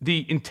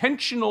the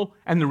intentional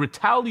and the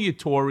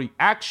retaliatory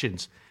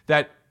actions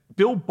that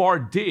Bill Barr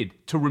did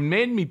to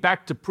remand me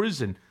back to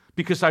prison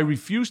because I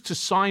refused to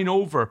sign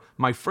over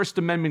my First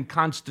Amendment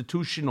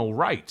constitutional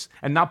rights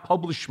and not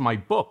publish my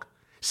book,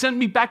 sent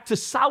me back to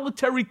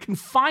solitary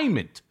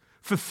confinement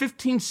for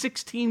 15,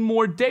 16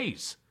 more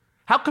days?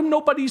 How come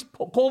nobody's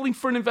calling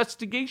for an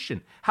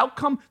investigation? How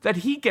come that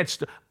he gets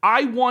to?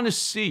 I want to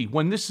see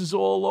when this is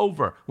all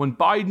over, when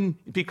Biden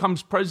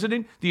becomes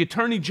president, the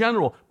Attorney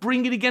General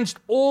bring it against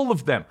all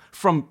of them,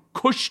 from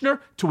Kushner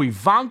to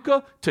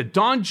Ivanka to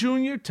Don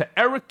Jr. to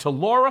Eric to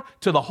Laura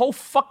to the whole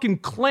fucking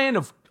clan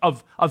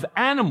of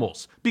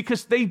animals,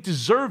 because they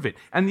deserve it.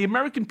 And the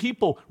American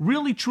people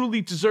really,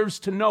 truly deserves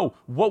to know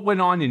what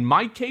went on in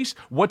my case,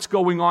 what's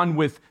going on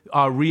with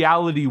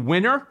Reality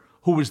Winner,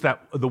 who was the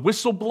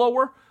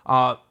whistleblower,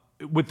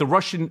 with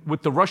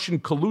the Russian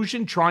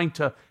collusion trying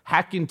to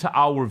hack into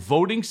our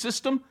voting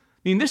system.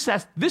 I mean, this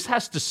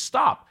has to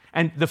stop.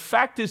 And the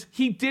fact is,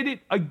 he did it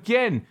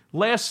again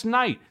last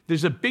night.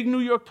 There's a big New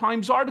York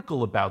Times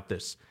article about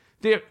this.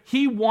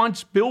 He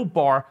wants Bill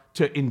Barr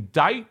to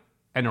indict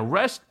and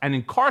arrest and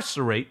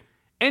incarcerate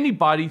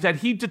anybody that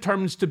he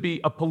determines to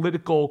be a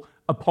political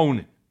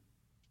opponent.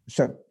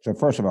 So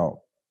first of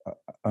all,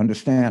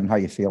 understand how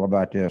you feel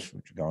about this,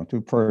 what you're going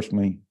through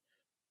personally.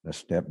 Let's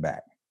step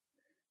back.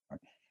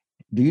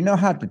 Do you know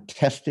how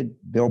detested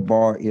Bill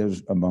Barr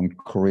is among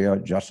career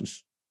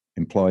justice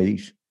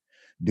employees?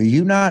 Do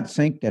you not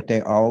think that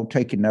they're all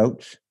taking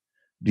notes?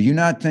 Do you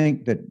not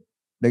think that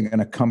they're going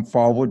to come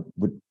forward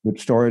with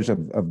stories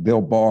of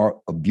Bill Barr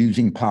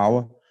abusing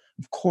power?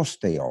 Of course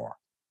they are.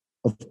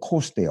 Of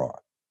course they are.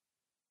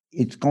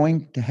 It's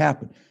going to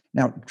happen.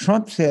 Now,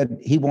 Trump said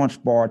he wants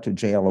Barr to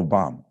jail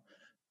Obama.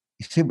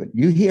 You see, but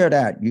you hear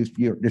that,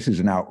 this is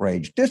an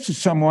outrage. This is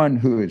someone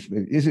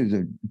this is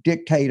a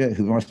dictator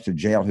who wants to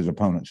jail his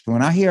opponents. So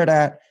when I hear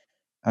that,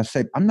 I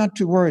say, I'm not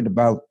too worried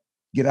about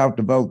get out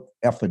the vote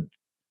effort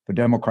for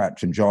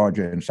Democrats in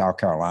Georgia and South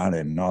Carolina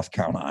and North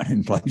Carolina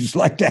and places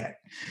like that.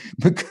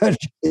 Because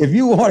if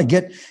you want to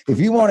get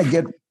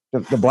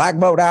the black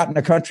vote out in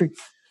the country,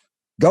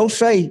 go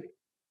say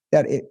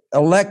that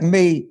elect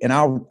me and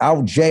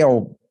I'll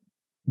jail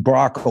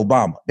Barack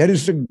Obama. That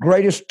is the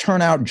greatest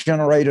turnout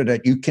generator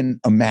that you can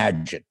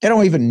imagine. They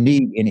don't even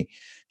need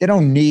they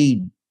don't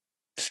need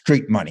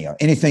street money or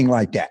anything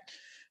like that.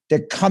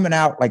 They're coming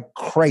out like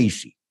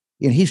crazy.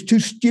 And he's too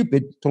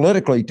stupid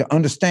politically to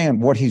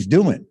understand what he's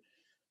doing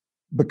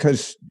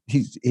because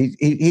he's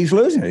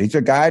losing it. He's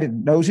a guy that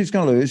knows he's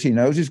going to lose. He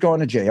knows he's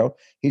going to jail.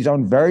 He's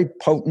on very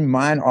potent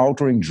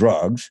mind-altering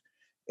drugs.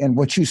 And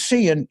what you're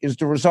seeing is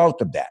the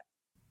result of that.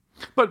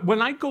 But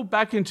when I go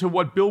back into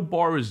what Bill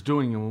Barr is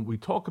doing, and when we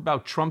talk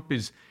about Trump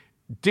is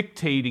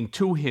dictating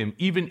to him,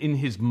 even in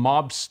his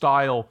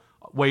mob-style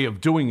way of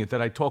doing it that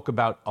I talk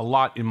about a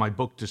lot in my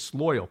book,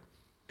 Disloyal,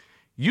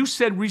 you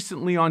said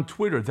recently on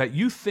Twitter that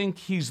you think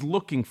he's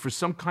looking for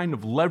some kind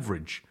of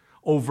leverage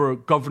over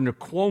Governor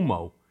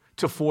Cuomo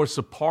to force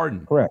a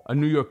pardon. Correct. A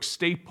New York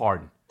State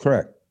pardon.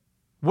 Correct.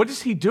 What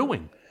is he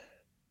doing?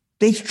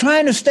 He's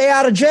trying to stay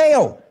out of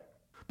jail.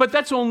 But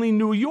that's only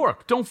New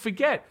York. Don't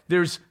forget,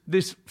 there's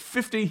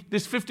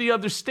 50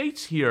 other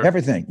states here.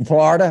 Everything.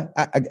 Florida.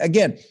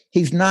 Again,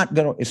 it's not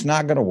going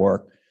to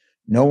work.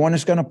 No one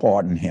is going to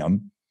pardon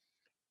him.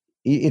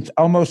 It's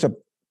almost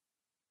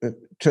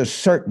to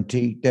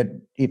certainty that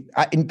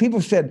and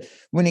people said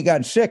when he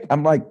got sick,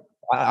 I'm like,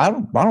 I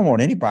don't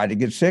want anybody to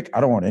get sick.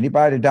 I don't want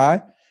anybody to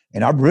die.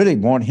 And I really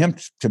want him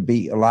to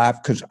be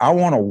alive because I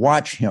want to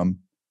watch him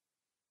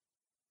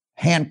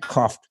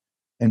handcuffed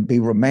and be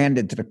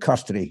remanded to the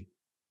custody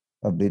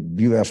of the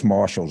U.S.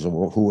 Marshals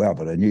or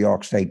whoever, the New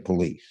York State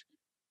Police,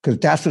 because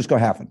that's what's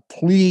going to happen.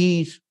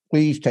 Please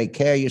take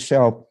care of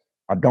yourself.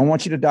 I don't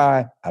want you to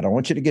die. I don't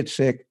want you to get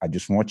sick. I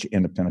just want you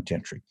in the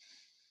penitentiary.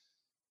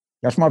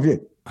 That's my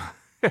view.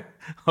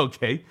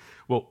 Okay.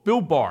 Well,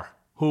 Bill Barr,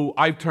 who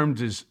I've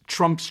termed as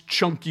Trump's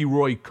Chunky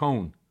Roy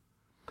Cohen,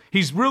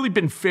 he's really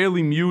been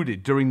fairly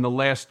muted during the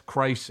last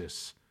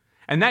crisis.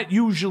 And that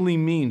usually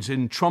means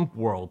in Trump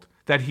world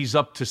that he's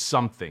up to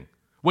something.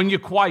 When you're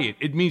quiet,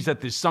 it means that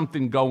there's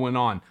something going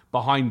on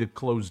behind the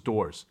closed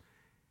doors.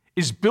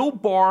 Is Bill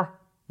Barr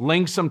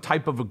laying some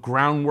type of a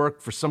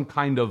groundwork for some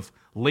kind of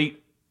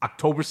late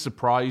October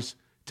surprise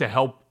to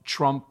help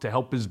Trump, to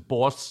help his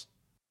boss?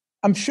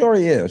 I'm sure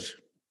he is.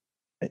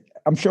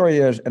 I'm sure he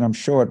is, and I'm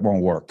sure it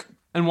won't work.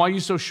 And why are you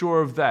so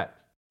sure of that?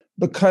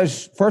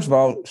 Because, first of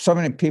all, so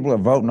many people are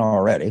voting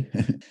already.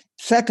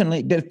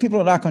 Secondly, people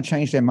are not going to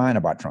change their mind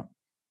about Trump.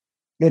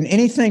 And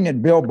anything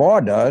that Bill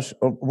Barr does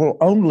will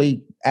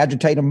only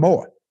agitate him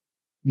more.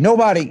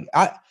 Nobody,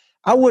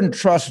 I wouldn't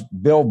trust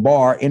Bill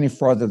Barr any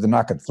further than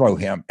I could throw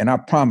him. And I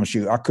promise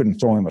you, I couldn't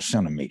throw him a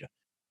centimeter.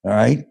 All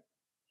right.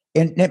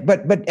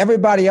 But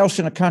everybody else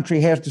in the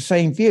country has the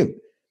same view.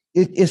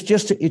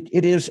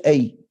 It is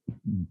a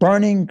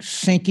burning,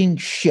 sinking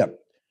ship.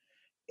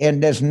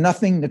 And there's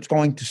nothing that's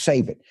going to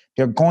save it.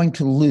 They're going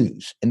to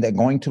lose, and they're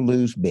going to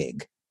lose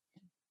big.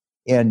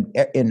 And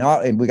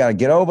we got to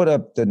get over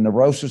the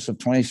neurosis of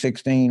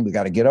 2016. We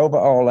got to get over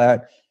all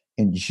that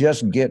and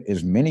just get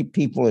as many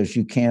people as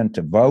you can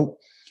to vote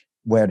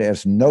where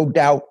there's no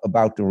doubt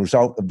about the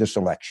result of this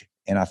election.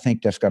 And I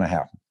think that's going to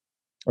happen.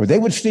 Or they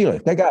would steal it.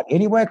 If they got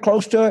anywhere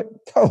close to it,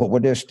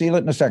 would they steal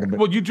it in a second?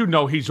 Well, you do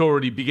know he's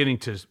already beginning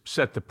to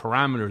set the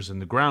parameters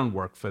and the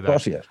groundwork for that. Of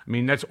course he is. I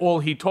mean, that's all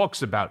he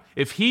talks about.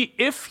 If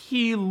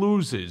he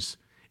loses,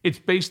 it's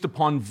based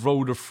upon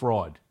voter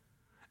fraud.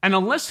 And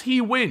unless he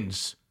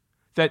wins,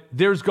 that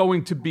there's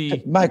going to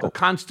be a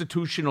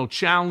constitutional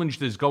challenge,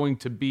 there's going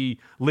to be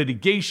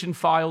litigation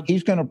filed.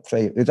 He's going to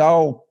say,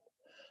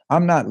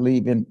 I'm not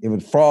leaving. It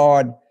was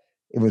fraud.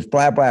 It was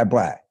blah, blah,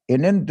 blah.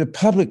 And then the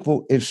public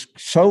is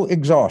so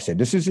exhausted.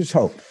 This is his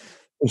hope.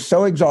 Is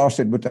so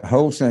exhausted with the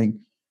whole thing.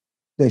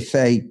 They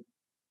say,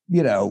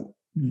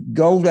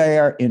 go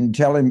there and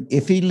tell him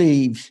if he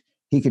leaves,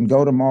 he can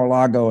go to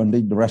Mar-a-Lago and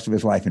lead the rest of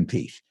his life in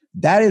peace.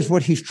 That is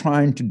what he's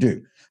trying to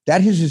do.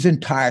 That is his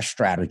entire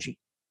strategy.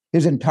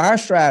 His entire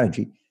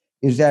strategy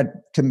is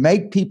that to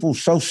make people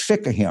so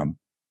sick of him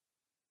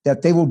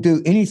that they will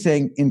do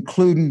anything,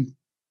 including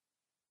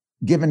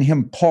giving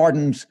him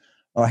pardons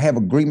or have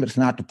agreements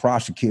not to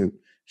prosecute,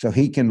 so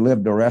he can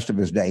live the rest of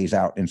his days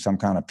out in some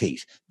kind of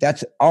peace.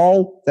 That's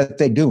all that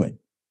they're doing.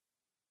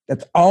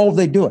 That's all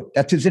they do it.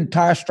 That's his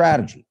entire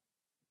strategy.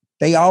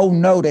 They all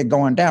know they're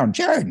going down.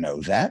 Jared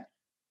knows that.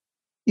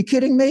 You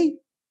kidding me?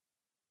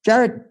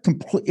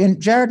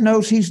 Jared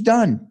knows he's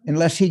done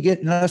unless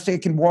they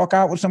can walk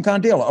out with some kind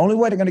of deal. The only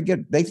way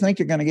they think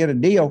they're going to get a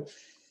deal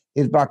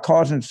is by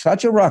causing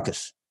such a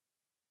ruckus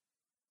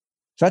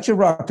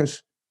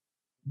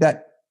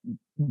that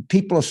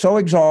people are so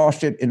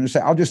exhausted and they say,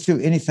 I'll just do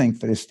anything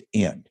for this to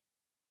end.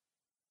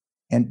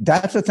 And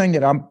that's the thing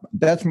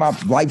that's my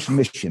life's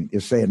mission,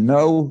 is saying,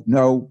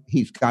 no,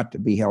 he's got to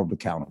be held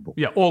accountable.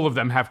 Yeah, all of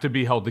them have to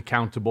be held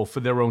accountable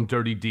for their own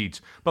dirty deeds.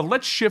 But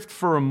let's shift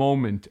for a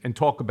moment and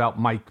talk about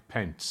Mike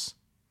Pence.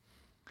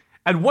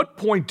 At what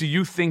point do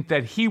you think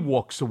that he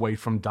walks away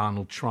from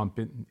Donald Trump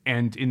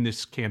and in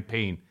this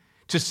campaign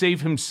to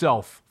save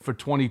himself for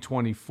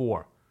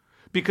 2024?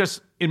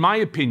 Because in my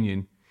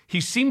opinion,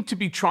 he seemed to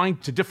be trying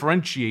to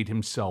differentiate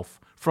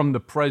himself from the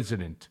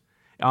president.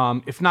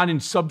 If not in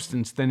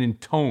substance, then in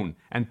tone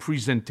and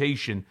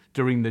presentation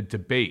during the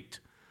debate.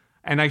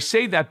 And I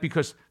say that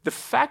because the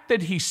fact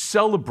that he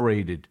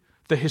celebrated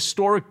the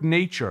historic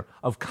nature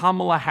of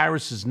Kamala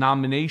Harris's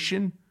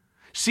nomination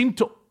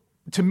seemed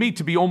to me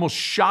to be almost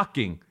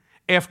shocking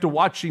after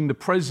watching the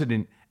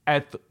president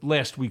at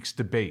last week's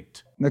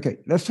debate. Okay,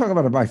 let's talk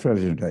about the vice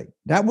president debate.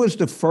 That was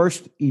the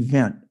first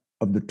event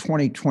of the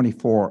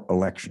 2024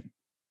 election.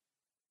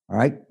 All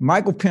right.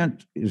 Michael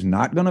Pence is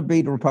not going to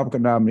be the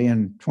Republican nominee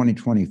in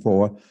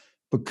 2024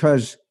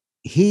 because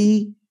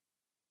he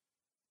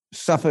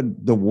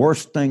suffered the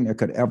worst thing that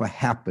could ever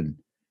happen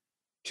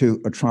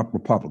to a Trump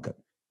Republican.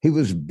 He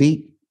was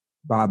beat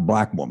by a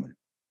black woman.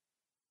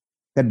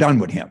 They're done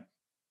with him.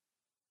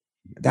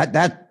 But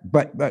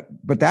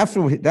that's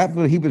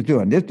what he was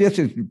doing. This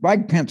is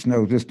Mike Pence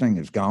knows this thing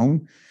is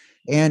gone,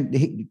 and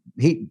he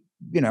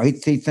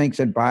thinks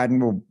that Biden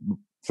will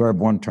serve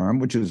one term,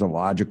 which is a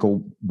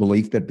logical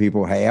belief that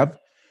people have,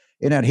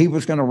 and that he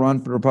was going to run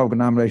for the Republican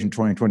nomination in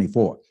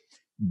 2024.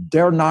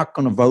 They're not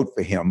going to vote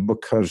for him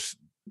because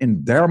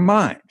in their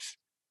minds,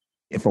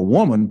 if a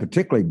woman,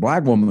 particularly a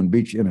black woman,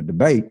 beats you in a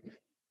debate,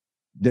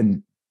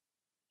 then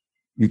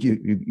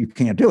You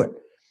can't do it.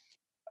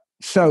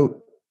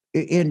 So,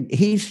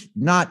 he's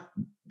not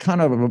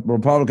kind of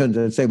Republicans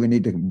that say we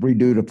need to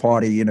redo the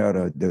party,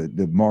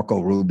 the Marco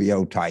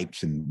Rubio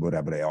types and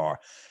whatever they are.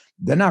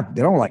 They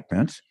don't like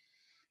Pence.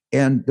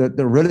 And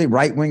the really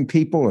right-wing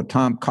people,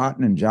 Tom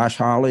Cotton and Josh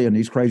Hawley and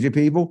these crazy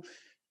people,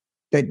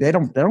 they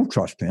don't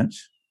trust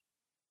Pence.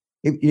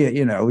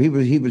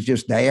 He was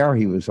just there.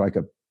 He was like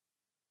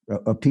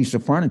a piece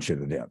of furniture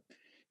to them.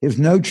 There's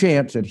no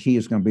chance that he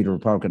is going to be the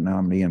Republican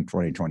nominee in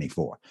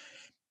 2024.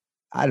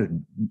 As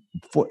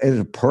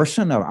a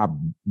person, I've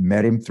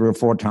met him 3 or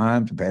 4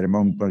 times. I've had him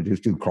on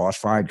just do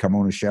Crossfire, come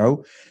on the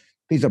show.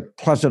 He's a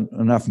pleasant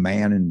enough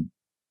man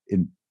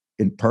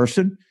in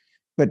person,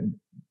 but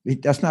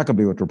that's not going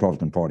to be what the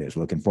Republican Party is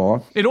looking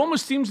for. It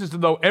almost seems as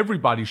though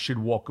everybody should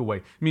walk away.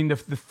 I mean, the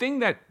thing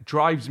that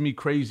drives me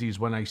crazy is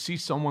when I see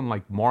someone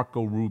like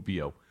Marco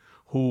Rubio,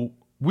 who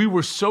we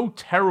were so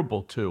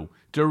terrible to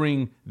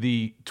during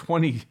the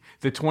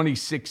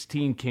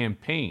 2016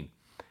 campaign,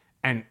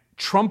 and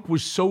Trump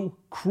was so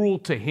cruel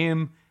to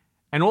him,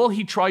 and all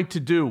he tried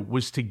to do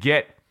was to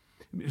get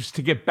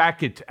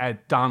back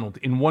at Donald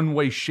in one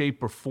way,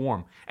 shape, or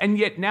form. And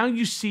yet now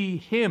you see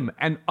him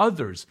and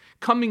others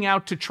coming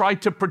out to try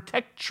to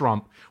protect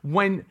Trump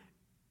when,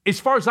 as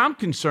far as I'm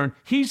concerned,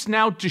 he's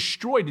now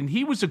destroyed. And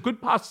he was a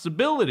good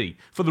possibility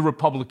for the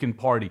Republican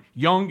Party.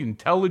 Young,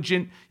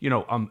 intelligent,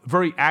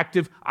 very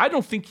active. I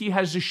don't think he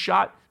has a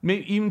shot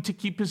maybe even to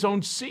keep his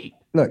own seat.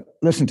 Look,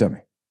 listen to me.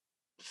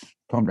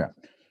 Calm down.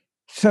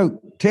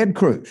 So Ted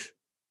Cruz,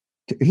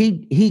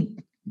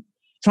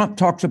 Trump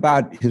talks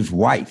about his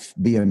wife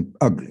being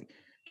ugly,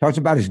 talks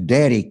about his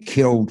daddy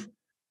killed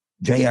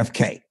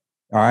JFK,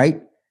 all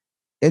right?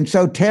 And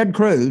so Ted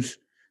Cruz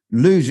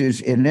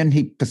loses, and then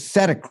he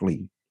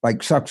pathetically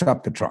sucks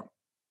up to Trump.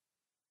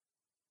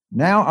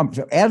 Now,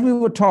 as we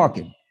were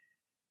talking,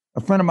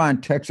 a friend of mine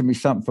texted me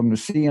something from the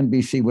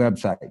CNBC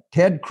website.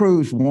 Ted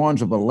Cruz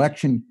warns of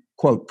election,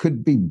 quote,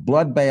 could be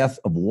bloodbath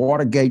of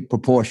Watergate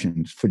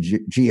proportions for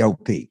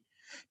GOP.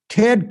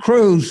 Ted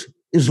Cruz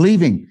is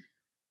leaving.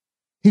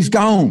 He's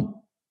gone.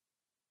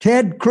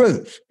 Ted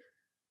Cruz,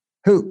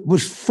 who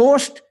was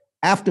forced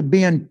after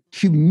being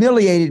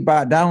humiliated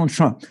by Donald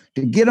Trump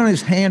to get on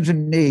his hands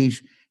and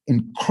knees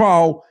and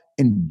crawl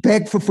and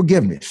beg for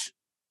forgiveness.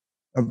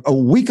 A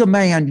weaker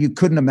man you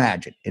couldn't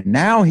imagine. And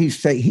now he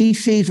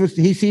sees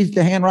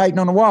the handwriting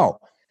on the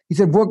wall. He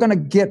said, we're going to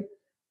get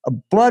a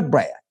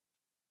bloodbath.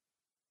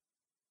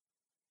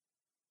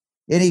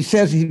 And he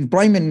says he's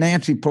blaming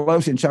Nancy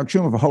Pelosi and Chuck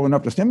Schumer for holding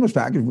up the stimulus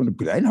package. They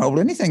didn't hold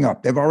anything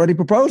up. They've already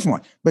proposed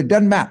one. But it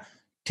doesn't matter.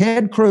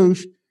 Ted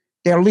Cruz,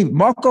 they'll leave.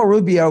 Marco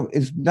Rubio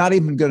is not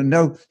even going to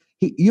know.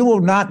 You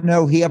will not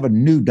know he ever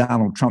knew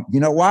Donald Trump.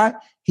 You know why?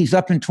 He's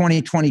up in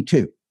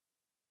 2022.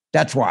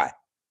 That's why.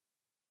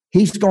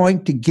 He is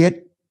going to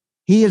get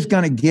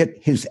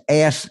his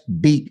ass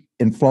beat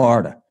in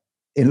Florida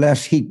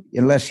unless he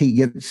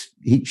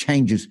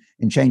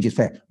changes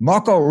fast.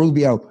 Marco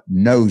Rubio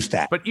knows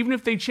that. But even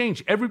if they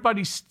change,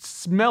 everybody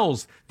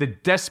smells the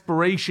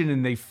desperation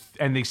and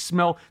they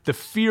smell the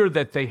fear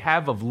that they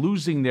have of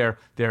losing their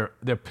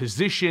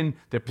position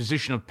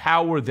of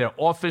power, their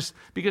office,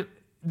 because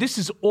this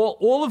is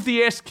all of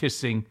the ass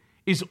kissing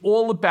is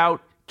all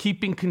about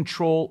keeping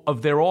control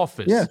of their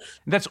office. Yes.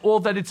 And that's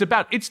all that it's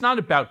about. It's not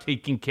about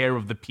taking care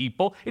of the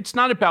people. It's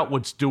not about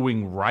what's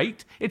doing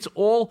right. It's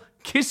all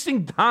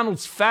kissing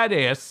Donald's fat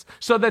ass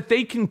so that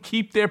they can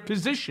keep their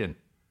position.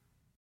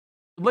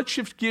 Let's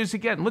shift gears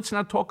again. Let's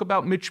not talk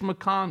about Mitch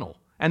McConnell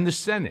and the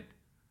Senate.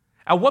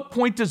 At what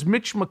point does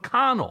Mitch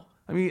McConnell,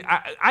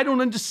 I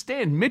don't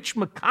understand. Mitch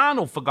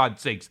McConnell, for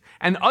God's sakes,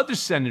 and other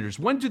senators,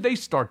 when do they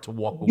start to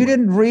walk away? You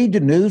didn't read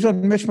the news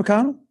on Mitch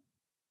McConnell?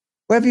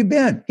 Where have you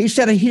been? He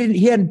said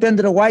he hadn't been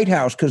to the White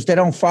House because they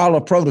don't follow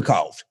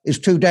protocols. It's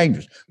too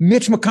dangerous.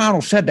 Mitch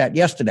McConnell said that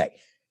yesterday.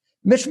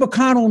 Mitch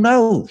McConnell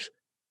knows.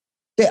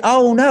 They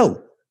all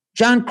know.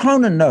 John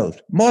Cronin knows.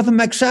 Martha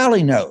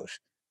McSally knows.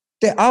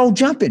 They're all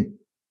jumping.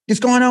 It's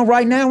going on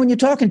right now when you're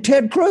talking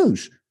Ted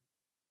Cruz.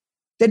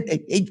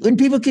 When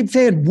people keep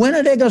saying, when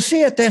are they going to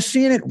see it? They're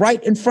seeing it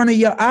right in front of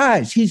your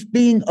eyes. He's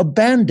being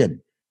abandoned.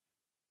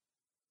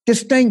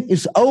 This thing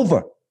is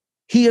over.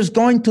 He is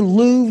going to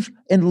lose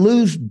and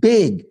lose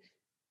big.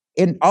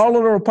 And all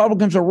of the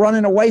Republicans are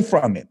running away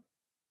from him.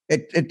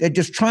 They're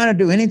just trying to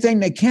do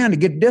anything they can to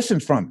get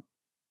distance from him.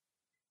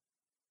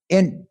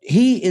 And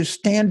he's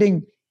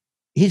standing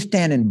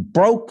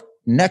broke,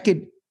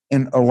 naked,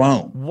 and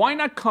alone. Why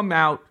not come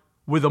out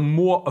with a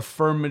more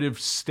affirmative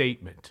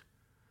statement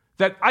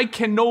that I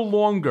can no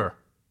longer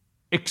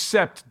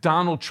accept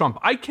Donald Trump.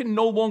 I can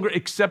no longer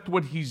accept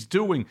what he's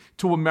doing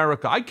to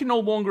America. I can no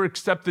longer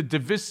accept the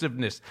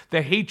divisiveness,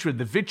 the hatred,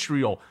 the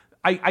vitriol.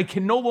 I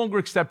can no longer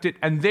accept it,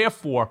 and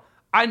therefore,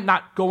 I'm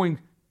not going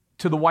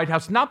to the White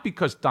House, not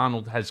because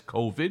Donald has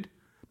COVID,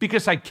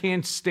 because I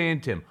can't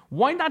stand him.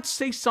 Why not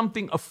say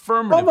something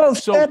affirmative?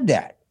 Almost said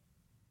that.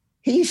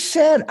 He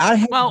said, I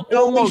have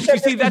almost. You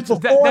see, that's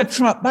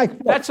Trump.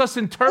 That's us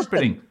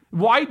interpreting. Listen.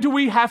 Why do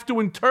we have to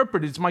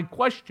interpret is my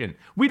question.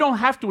 We don't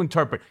have to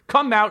interpret.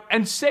 Come out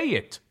and say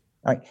it.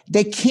 Right?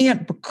 They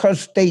can't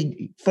because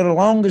for the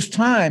longest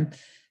time,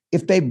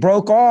 if they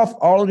broke off,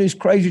 all of these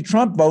crazy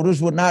Trump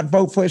voters would not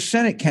vote for his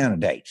Senate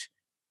candidates.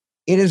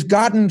 It has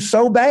gotten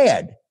so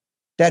bad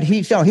that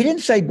he didn't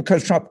say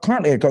because Trump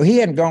currently he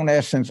hadn't gone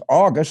there since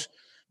August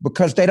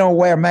because they don't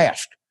wear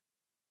masks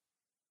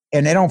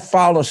and they don't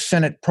follow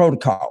Senate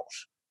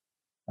protocols.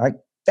 Right?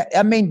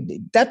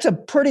 That's a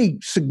pretty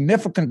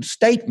significant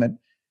statement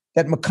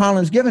that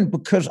McConnell's given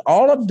because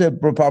all of the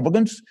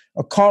Republicans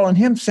are calling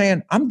him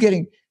saying,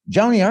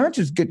 Joni Ernst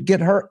is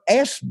get her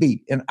ass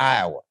beat in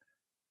Iowa.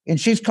 And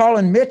she's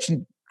calling Mitch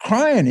and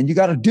crying, and you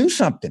got to do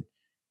something.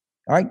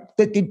 All right?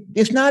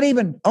 It's not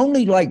even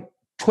only like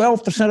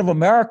 12% of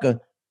America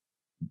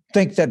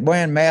think that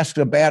wearing masks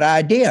is a bad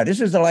idea.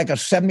 This is like a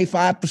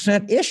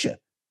 75% issue.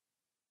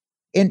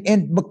 And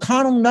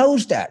McConnell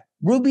knows that.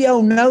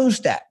 Rubio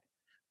knows that.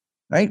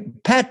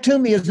 Right? Pat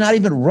Toomey is not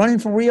even running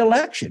for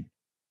re-election.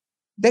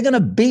 They're going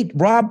to beat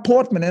Rob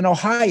Portman in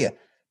Ohio.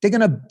 They're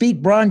going to beat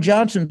Ron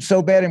Johnson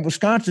so bad in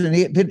Wisconsin,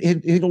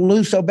 and he'll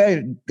lose so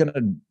bad he's going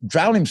to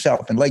drown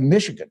himself in Lake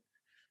Michigan.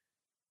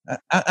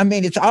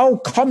 It's all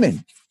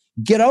coming.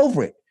 Get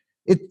over it.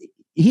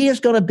 He is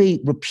going to be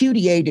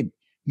repudiated.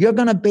 You're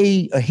going to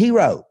be a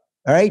hero.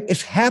 All right?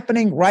 It's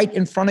happening right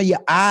in front of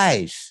your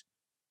eyes.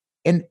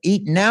 And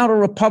now the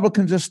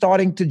Republicans are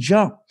starting to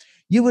jump.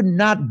 You would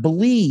not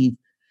believe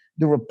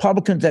the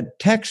Republicans that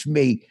text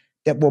me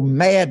that were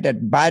mad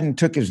that Biden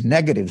took his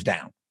negatives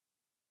down.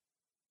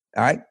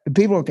 All right?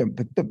 People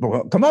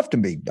come up to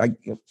me,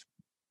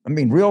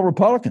 real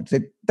Republicans.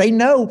 They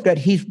know that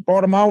he's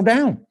brought them all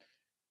down.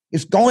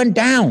 It's going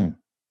down,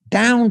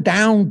 down,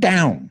 down,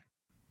 down.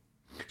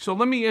 So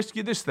let me ask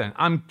you this then.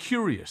 I'm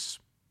curious.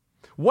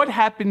 What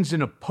happens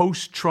in a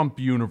post-Trump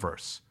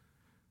universe?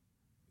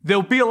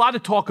 There'll be a lot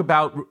of talk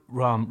about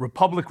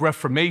Republic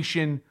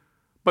reformation,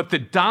 but the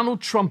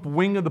Donald Trump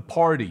wing of the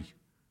party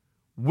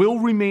will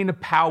remain a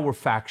power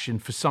faction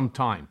for some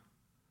time.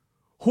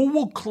 Who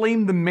will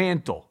claim the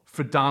mantle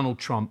for Donald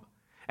Trump?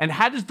 And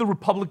how does the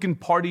Republican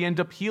Party end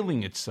up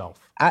healing itself?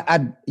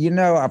 I've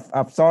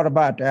thought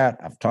about that.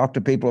 I've talked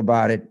to people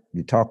about it.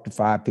 You talk to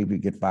 5 people, you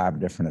get 5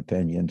 different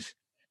opinions.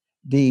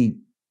 The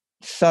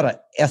sort of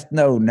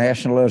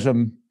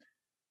ethno-nationalism,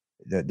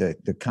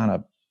 the kind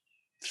of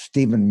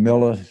Stephen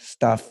Miller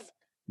stuff,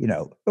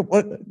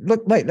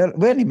 look, wait,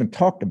 we haven't even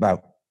talked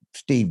about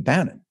Steve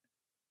Bannon.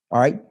 All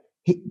right.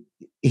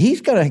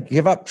 He's going to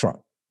give up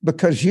Trump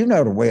because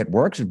the way it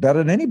works is better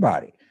than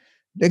anybody.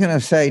 They're going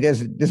to say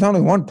there's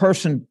only one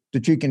person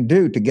that you can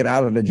do to get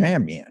out of the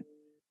jam you're in.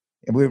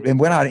 And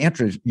we're not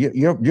interested.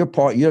 You're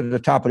at the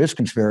top of this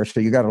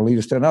conspiracy. You got to lead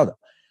us to another.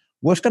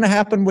 What's going to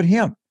happen with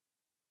him?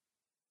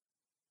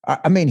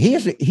 He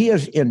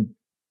is in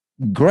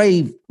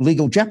grave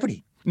legal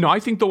jeopardy. No, I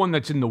think the one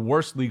that's in the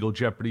worst legal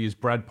jeopardy is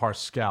Brad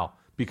Parscale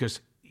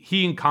because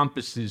he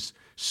encompasses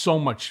so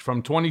much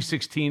from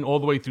 2016 all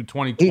the way through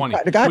 2020,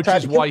 which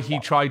is why he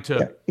tried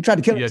to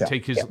kill himself.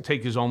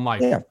 Take his own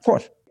life. Yeah, of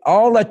course.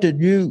 All that the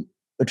new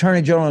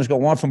attorney general is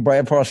going to want from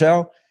Brad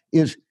Parscale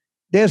is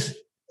there's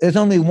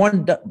only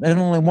one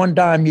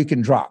dime you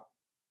can drop,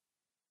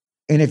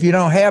 and if you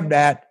don't have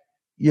that,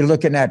 you're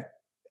looking at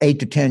 8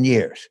 to 10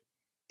 years.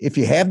 If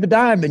you have the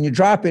dime and you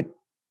drop it,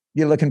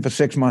 you're looking for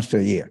 6 months to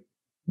a year.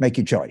 Make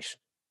your choice.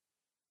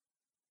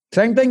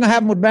 Same thing will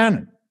happen with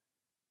Bannon.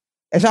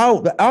 It's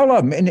all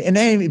of them, and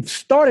they ain't even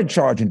started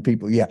charging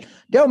people yet.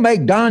 They'll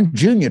make Don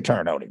Jr.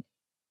 turn on him.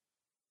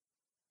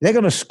 They're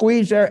going to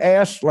squeeze their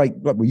ass like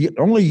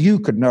only you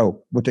could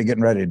know what they're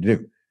getting ready to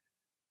do.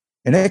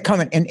 And they're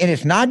coming, and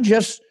it's not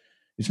just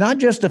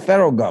the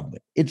federal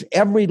government. It's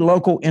every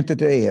local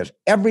entity there is.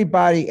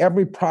 Everybody,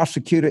 every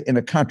prosecutor in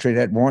the country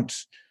that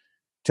wants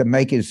to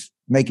make his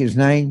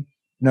name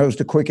knows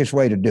the quickest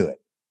way to do it.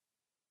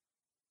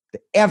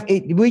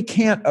 We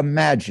can't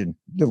imagine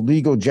the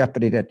legal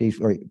jeopardy that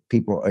these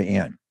people are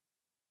in.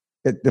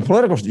 The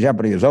political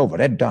jeopardy is over.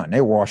 They're done.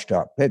 They're washed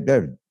up.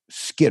 They're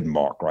skid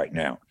mark right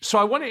now. So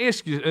I want to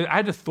ask you, I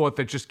had a thought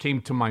that just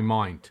came to my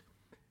mind.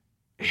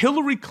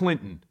 Hillary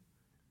Clinton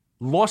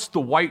lost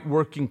the white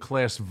working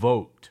class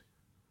vote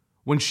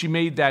when she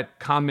made that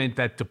comment,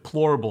 that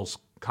deplorables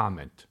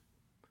comment.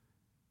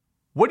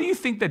 What do you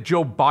think that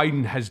Joe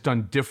Biden has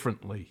done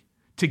differently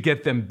to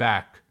get them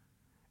back?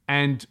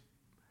 And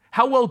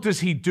how well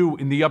does he do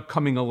in the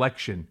upcoming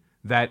election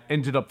that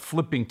ended up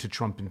flipping to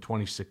Trump in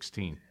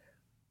 2016?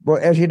 Well,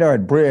 as you know,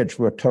 at Bridge,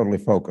 we're totally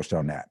focused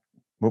on that.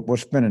 We're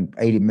spending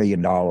 $80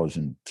 million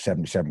in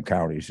 77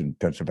 counties in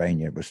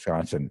Pennsylvania,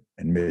 Wisconsin,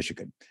 and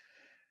Michigan.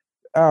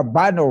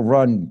 Biden will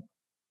run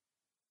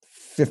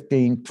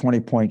 15, 20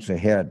 points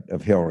ahead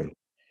of Hillary.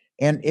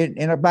 And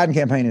a Biden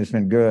campaign has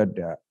been good.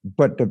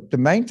 But the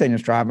main thing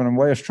that's driving him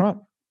away is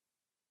Trump.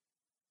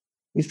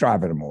 He's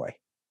driving them away.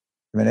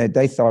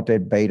 They thought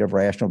they'd made a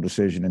rational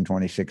decision in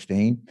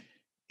 2016.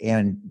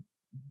 And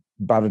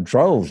by the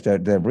droves, they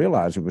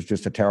realized it was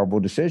just a terrible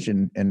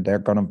decision, and they're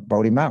going to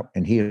vote him out.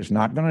 And he is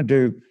not going to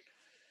do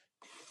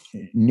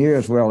near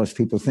as well as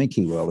people think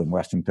he will in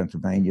Western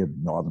Pennsylvania,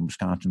 northern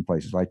Wisconsin,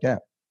 places like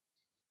that.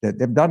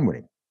 They're done with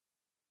him.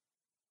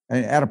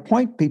 And at a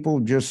point,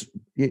 people just,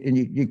 and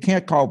you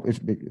can't call,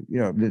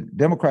 the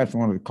Democrats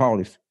want to call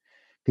these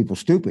people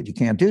stupid. You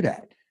can't do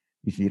that.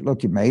 You say,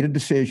 look, you made a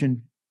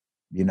decision,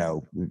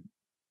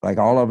 like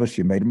all of us,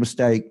 you made a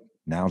mistake.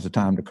 Now's the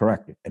time to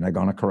correct it. And they're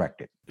going to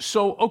correct it.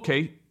 So,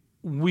 okay,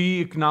 we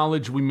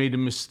acknowledge we made a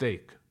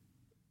mistake.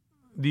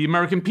 The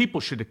American people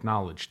should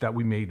acknowledge that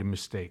we made a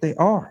mistake. They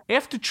are.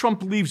 After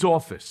Trump leaves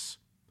office,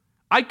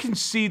 I can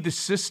see the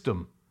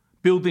system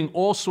building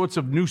all sorts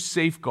of new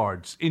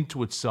safeguards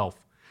into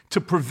itself to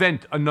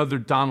prevent another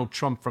Donald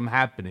Trump from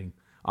happening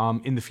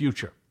in the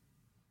future.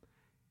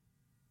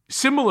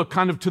 Similar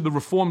kind of to the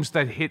reforms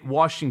that hit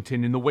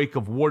Washington in the wake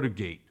of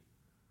Watergate.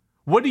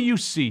 What do you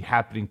see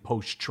happening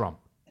post-Trump?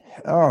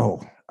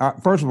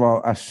 First of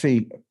all, I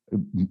see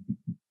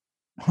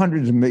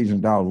hundreds of millions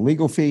of dollars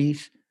legal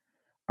fees.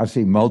 I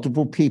see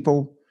multiple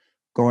people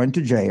going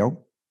to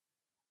jail.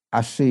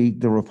 I see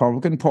the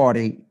Republican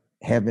Party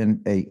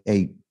having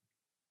a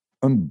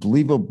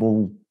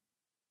unbelievable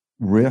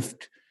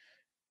rift,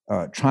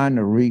 trying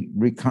to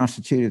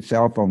reconstitute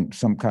itself on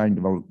some kind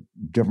of a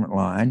different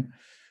line.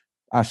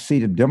 I see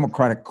the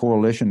Democratic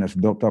coalition that's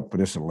built up for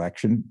this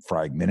election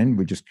fragmenting.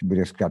 We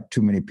just got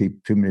too many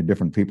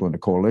different people in the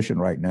coalition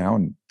right now,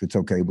 and it's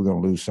okay. We're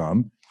going to lose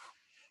some.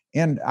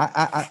 And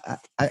I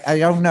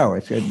don't know.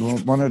 It's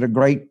one of the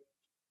great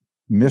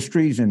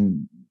mysteries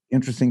and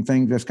interesting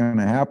things that's going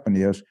to happen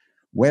is,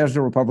 where's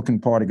the Republican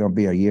Party going to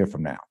be a year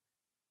from now?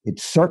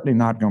 It's certainly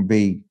not going to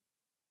be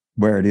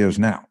where it is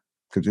now,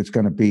 because it's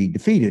going to be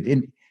defeated.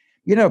 And,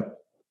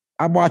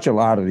 I watch a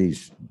lot of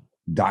these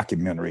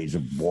documentaries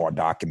of war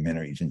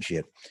documentaries and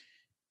shit.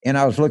 And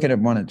I was looking at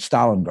one at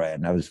Stalingrad,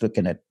 and I was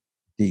looking at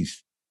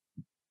these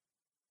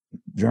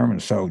German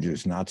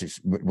soldiers, Nazis,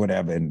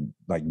 whatever, in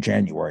like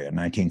January of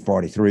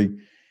 1943.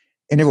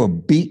 And they were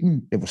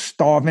beaten, they were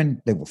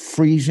starving, they were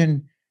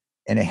freezing,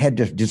 and they had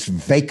this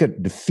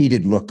vacant,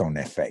 defeated look on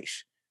their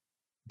face.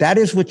 That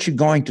is what you're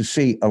going to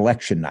see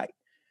election night.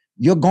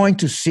 You're going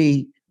to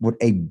see what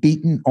a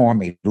beaten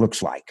army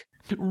looks like.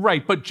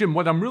 Right, but Jim,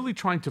 what I'm really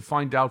trying to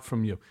find out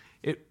from you,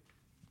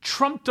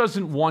 Trump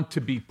doesn't want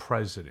to be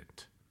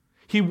president.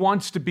 He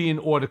wants to be an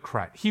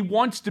autocrat. He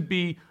wants to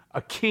be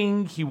a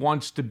king. He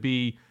wants to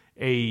be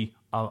a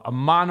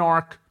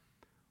monarch.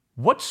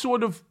 What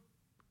sort of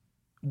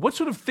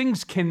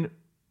things can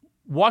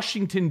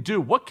Washington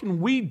do? What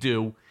can we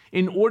do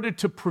in order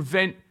to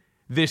prevent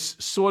this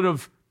sort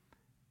of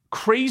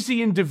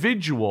crazy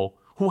individual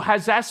who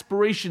has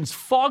aspirations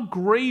far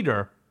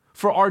greater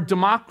for our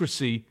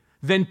democracy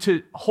than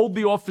to hold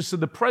the office of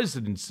the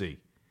presidency?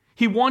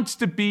 He wants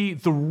to be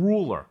the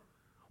ruler.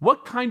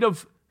 What kind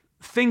of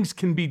things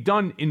can be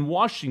done in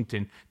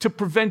Washington to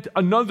prevent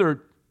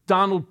another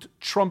Donald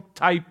Trump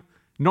type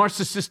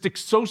narcissistic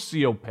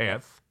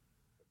sociopath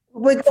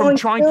from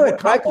trying to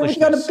accomplish this?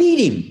 We're going to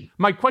beat him.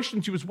 My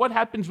question to you is, what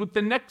happens with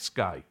the next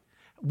guy?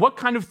 What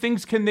kind of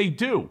things can they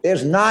do?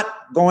 There's not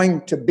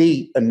going to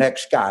be a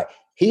next guy.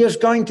 He is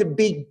going to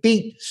be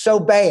beat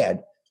so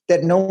bad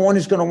that no one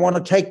is going to want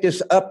to take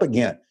this up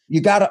again.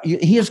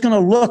 He is going to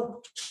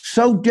look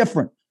so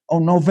different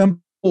on November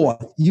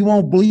 4th. You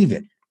won't believe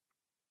it.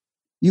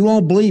 You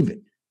won't believe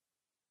it.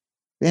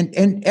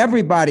 And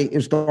everybody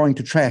is going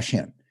to trash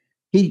him.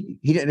 He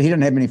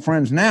doesn't have any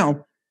friends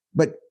now,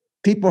 but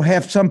people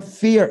have some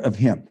fear of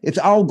him. It's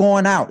all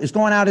going out. It's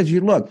going out as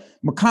you look.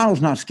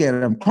 McConnell's not scared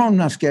of him. Cohen's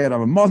not scared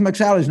of him. Martha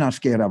McSally's not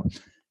scared of him.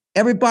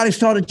 Everybody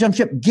started to jump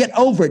ship. Get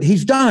over it.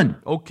 He's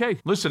done. Okay.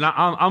 Listen,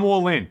 I'm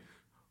all in.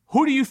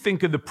 Who do you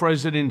think are the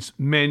president's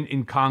men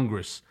in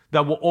Congress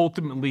that will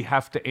ultimately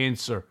have to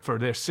answer for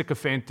their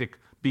sycophantic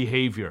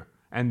behavior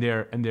and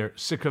their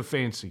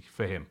sycophancy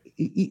for him?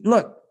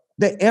 Look,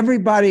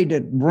 everybody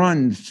that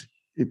runs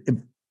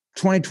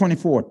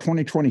 2024,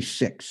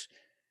 2026,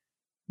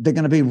 they're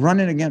going to be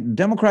running against the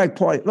Democratic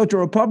Party. Look, the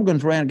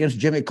Republicans ran against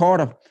Jimmy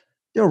Carter.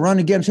 They were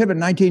running against him in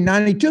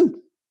 1992,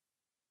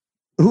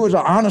 who was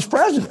an honest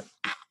president.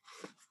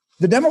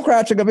 The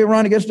Democrats are going to be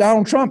running against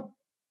Donald Trump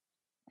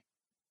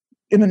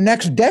in the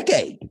next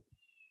decade.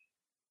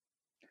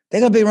 They're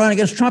going to be running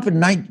against Trump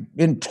in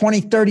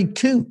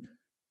 2032.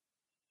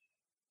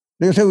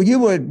 They say, well, you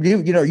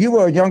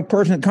were a young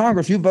person in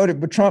Congress. You voted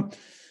for Trump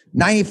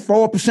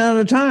 94% of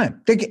the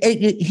time.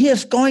 He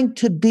is going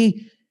to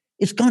be,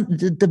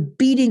 the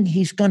beating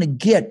he's going to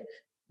get,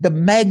 the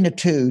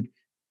magnitude,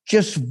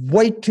 just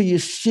wait till you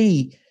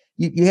see.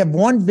 You have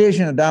one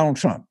vision of Donald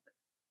Trump.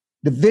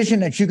 The vision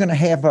that you're going to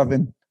have of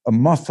him a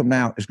month from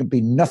now is going to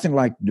be nothing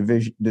like the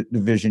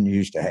vision you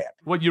used to have.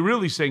 What you're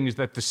really saying is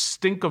that the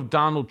stink of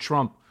Donald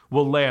Trump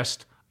will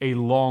last a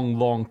long,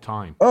 long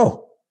time.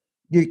 Oh,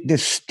 the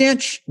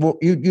stench will,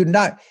 you're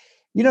not,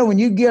 when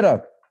you get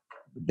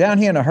down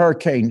here in a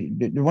hurricane,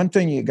 the one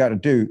thing you got to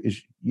do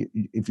is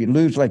if you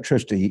lose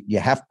electricity, you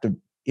have to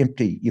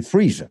empty your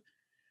freezer,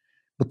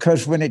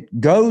 because when it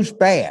goes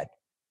bad,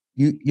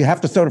 you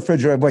have to throw the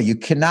refrigerator away. You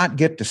cannot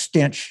get the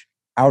stench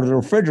out of the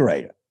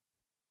refrigerator.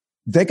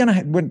 They're going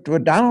to,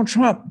 with Donald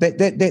Trump,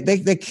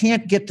 they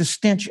can't get the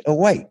stench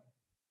away.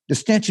 The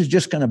stench is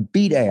just going to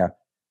be there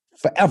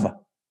forever.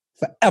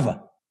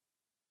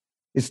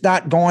 It's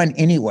not going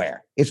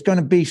anywhere. It's going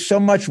to be so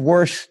much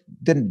worse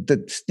than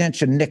the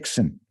stench of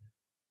Nixon.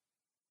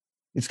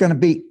 It's going to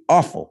be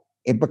awful.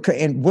 And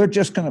we're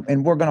going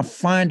to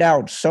find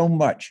out so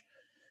much.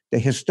 The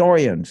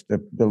historians,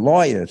 the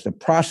lawyers, the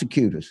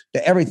prosecutors,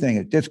 everything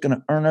is just going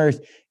to unearth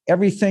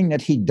everything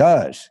that he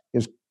does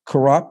is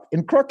corrupt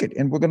and crooked.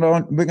 And we're going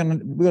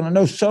to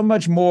know so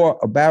much more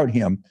about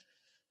him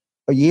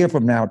a year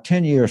from now,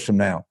 10 years from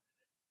now.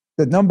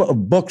 The number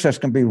of books that's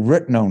going to be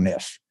written on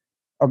this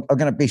are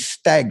going to be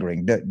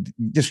staggering.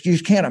 You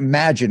just can't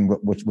imagine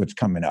what's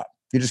coming up.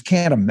 You just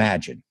can't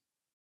imagine.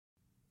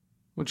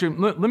 Well, Jim,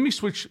 let me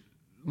switch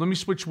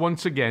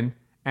once again,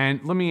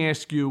 and let me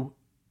ask you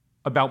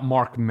about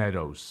Mark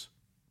Meadows.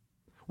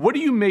 What do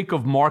you make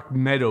of Mark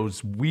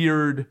Meadows'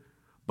 weird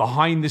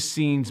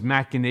behind-the-scenes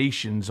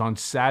machinations on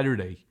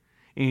Saturday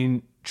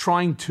in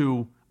trying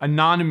to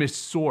anonymous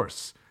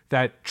source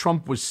that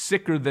Trump was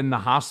sicker than the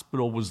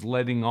hospital was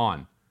letting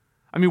on?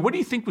 I mean, what do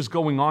you think was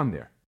going on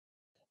there?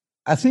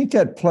 I think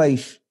that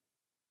place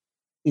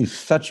is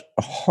such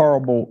a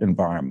horrible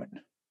environment.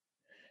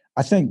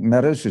 I think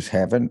Meadows is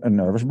having a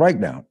nervous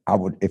breakdown.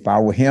 If I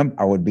were him,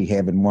 I would be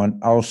having one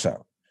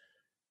also.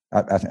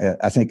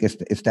 I think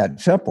it's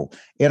that simple.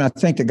 And I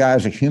think the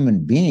guy's a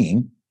human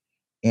being,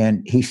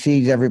 and he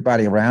sees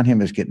everybody around him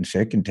is getting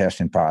sick and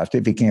testing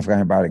positive. He can't find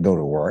anybody to go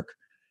to work.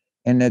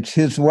 And it's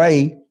his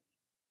way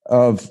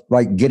of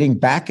like getting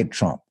back at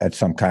Trump at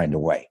some kind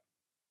of way.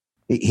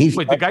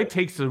 Wait, the guy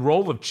takes the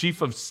role of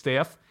chief of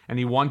staff and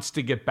he wants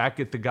to get back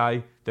at the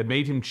guy that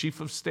made him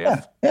chief of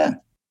staff? Yeah,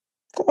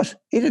 of course.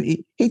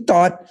 He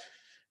thought,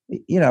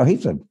 he's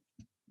a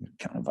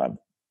kind of a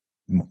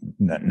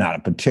not a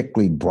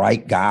particularly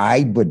bright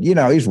guy, but,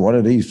 he's one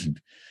of these,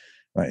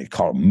 what do you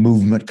call them,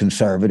 movement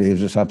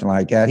conservatives or something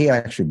like that. He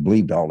actually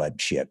believed all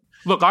that shit.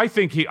 Look, I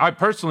think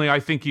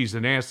he's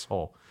an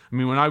asshole. I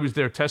mean, when I was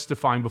there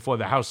testifying before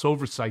the House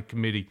Oversight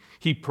Committee,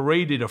 he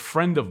paraded a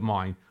friend of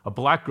mine, a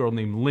black girl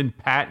named Lynn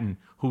Patton,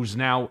 who's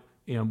now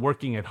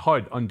working at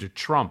HUD under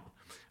Trump,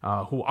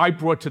 who I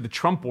brought to the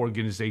Trump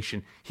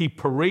organization. He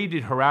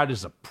paraded her out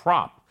as a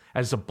prop,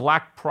 as a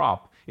black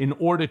prop, in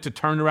order to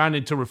turn around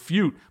and to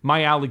refute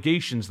my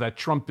allegations that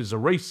Trump is a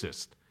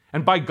racist.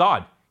 And by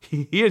God,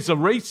 he is a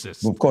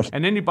racist. Well, of course.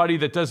 And anybody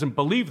that doesn't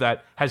believe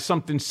that has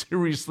something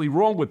seriously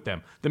wrong with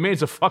them. The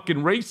man's a fucking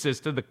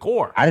racist to the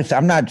core.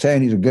 I'm not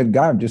saying he's a good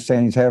guy. I'm just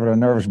saying he's having a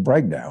nervous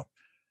breakdown.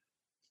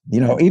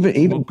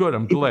 Even well, good.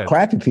 I'm glad.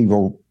 Crappy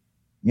people,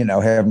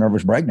 have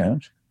nervous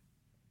breakdowns.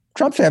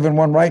 Trump's having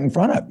one right in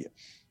front of you.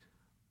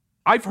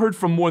 I've heard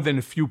from more than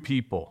a few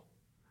people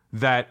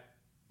that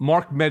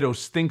Mark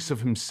Meadows thinks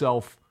of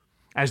himself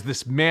as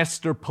this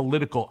master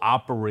political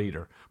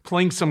operator,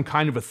 playing some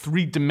kind of a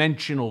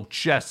three-dimensional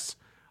chess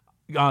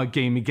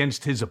game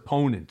against his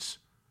opponents.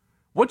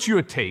 What's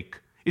your take?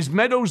 Is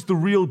Meadows the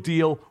real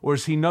deal, or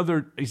is he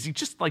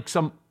just like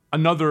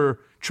another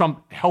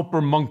Trump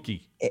helper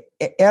monkey?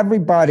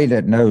 Everybody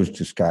that knows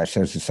this guy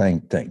says the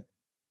same thing.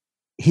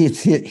 He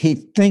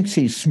thinks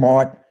he's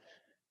smart,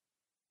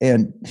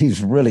 and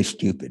he's really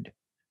stupid.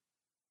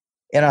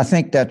 And I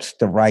think that's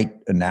the right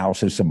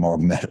analysis of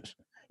Mark Meadows.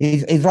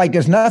 He's like,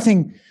 there's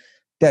nothing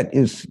that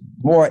is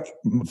more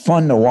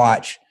fun to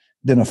watch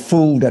than a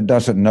fool that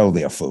doesn't know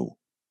they're a fool.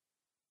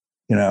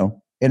 And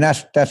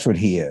that's what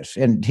he is.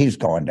 And he's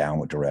going down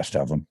with the rest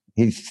of them.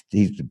 He's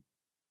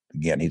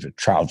a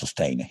trouser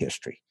stain of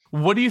history.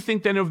 What do you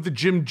think then of the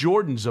Jim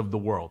Jordans of the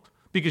world?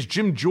 Because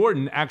Jim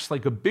Jordan acts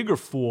like a bigger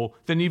fool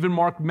than even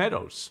Mark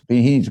Meadows.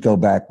 He needs to go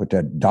back with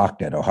that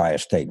doctor at Ohio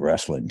State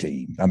wrestling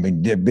team. I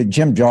mean,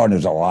 Jim Jordan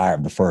is a liar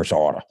of the first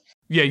order.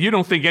 Yeah, you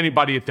don't think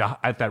anybody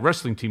at that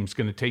wrestling team is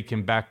going to take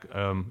him back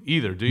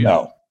either, do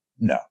you?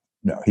 No.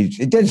 He's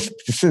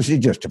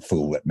just a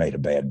fool that made a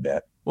bad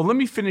bet. Well, let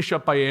me finish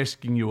up by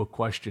asking you a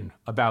question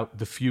about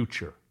the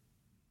future.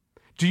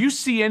 Do you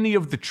see any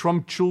of the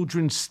Trump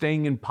children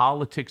staying in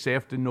politics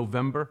after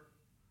November?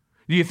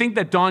 Do you think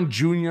that Don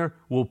Jr.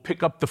 will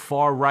pick up the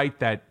far right,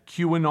 that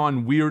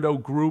QAnon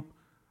weirdo group?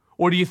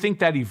 Or do you think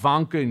that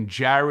Ivanka and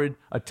Jared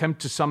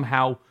attempt to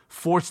somehow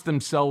force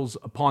themselves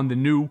upon the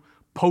new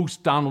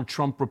post-Donald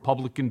Trump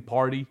Republican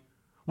Party?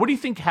 What do you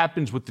think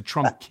happens with the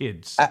Trump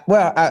kids?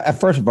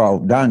 First of all,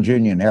 Don Jr.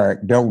 and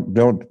Eric,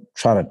 don't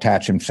try to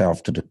attach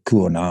himself to the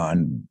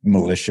QAnon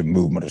militia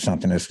movement or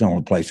something. That's the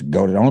only place to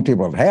go. The only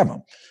people that have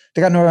them.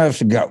 They got nowhere else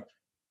to go.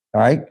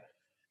 All right?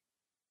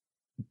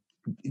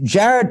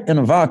 Jared and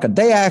Ivanka,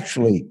 they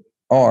actually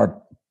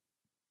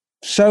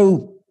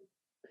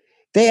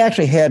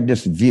had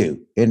this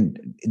view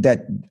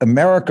that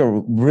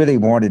America really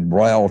wanted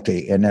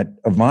royalty and that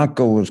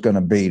Ivanka was going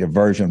to be the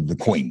version of the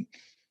queen.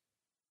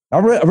 I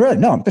really,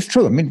 no, that's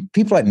true. I mean,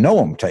 people that know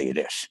them tell you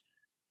this.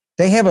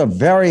 They have a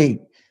very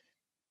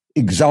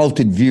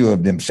exalted view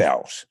of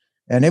themselves.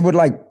 And they would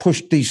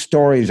push these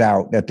stories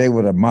out that they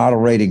were a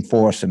moderating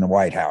force in the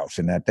White House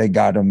and that they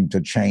got them to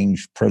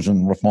change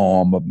prison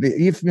reform.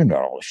 If you know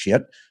all the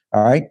shit,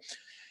 all right?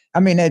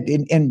 I mean,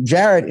 and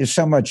Jared is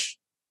so much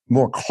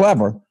more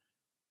clever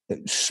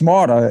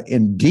smarter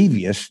and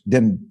devious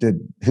than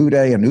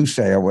Houday and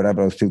Usay or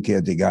whatever those two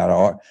kids he got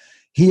are.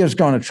 He is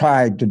going to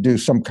try to do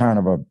some kind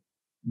of a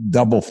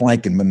double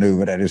flanking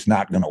maneuver that is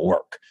not going to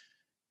work.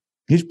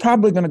 He's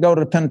probably going to go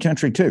to the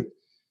penitentiary too,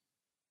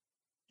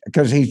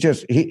 because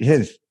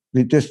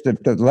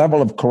the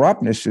level of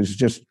corruptness is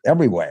just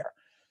everywhere.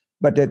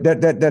 But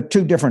they're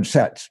two different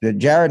sets. That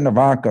Jared and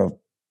Ivanka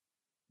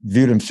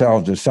view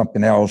themselves as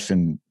something else,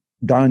 and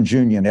Don Jr.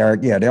 and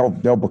Eric,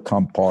 they'll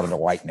become part of the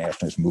white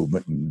nationalist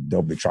movement, and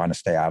they'll be trying to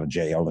stay out of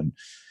jail. And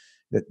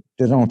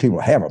there's only people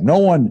who have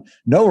them.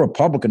 No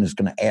Republican is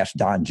going to ask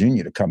Don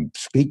Jr. to come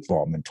speak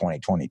for them in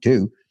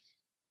 2022.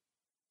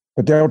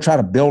 But they'll try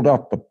to build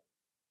up a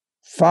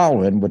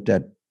following with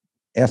that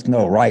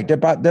ethno-right.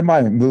 They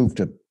might move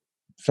to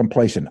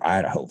someplace in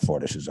Idaho before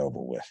this is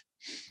over with.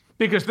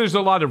 Because there's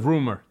a lot of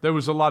rumor. There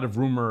was a lot of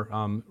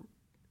rumor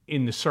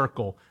in the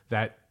circle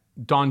that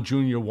Don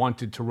Jr.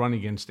 wanted to run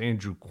against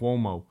Andrew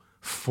Cuomo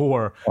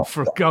for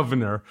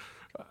governor.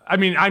 I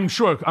mean, I'm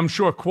sure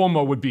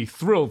Cuomo would be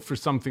thrilled for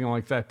something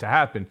like that to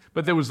happen.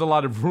 But there was a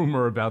lot of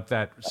rumor about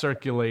that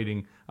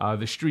circulating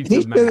the streets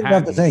of Manhattan. He's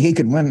enough to think he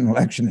could win an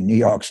election in New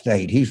York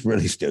State. He's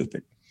really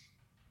stupid.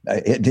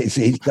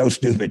 He's so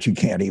stupid you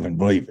can't even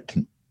believe it.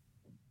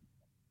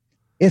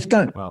 It's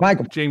going to,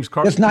 Michael,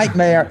 this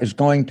nightmare is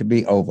going to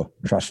be over.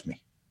 Trust me.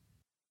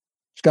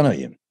 It's going to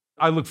be.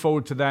 I look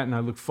forward to that, and I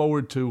look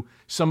forward to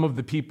some of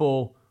the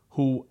people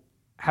who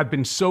have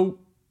been so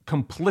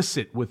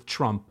complicit with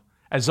Trump,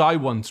 as I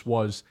once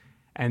was,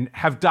 and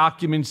have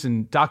documents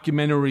and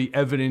documentary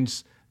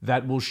evidence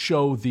that will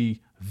show the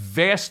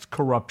vast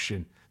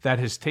corruption that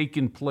has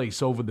taken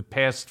place over the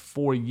past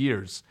 4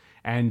 years,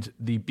 and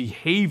the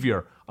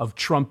behavior of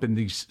Trump and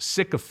these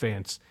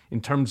sycophants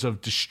in terms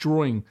of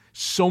destroying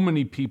so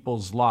many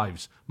people's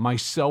lives,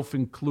 myself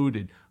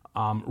included,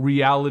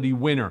 Reality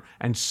Winner,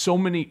 and so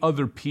many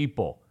other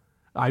people.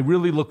 I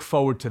really look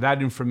forward to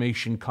that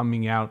information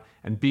coming out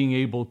and being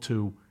able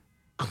to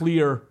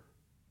clear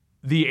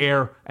the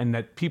air, and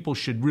that people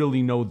should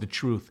really know the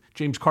truth.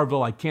 James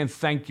Carville, I can't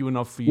thank you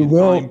enough for your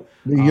time.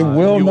 You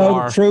will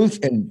know the truth,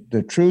 and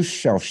the truth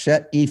shall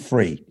set ye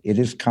free. It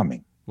is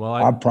coming. Well,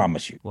 I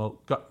promise you.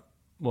 Well,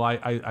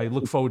 I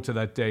look forward to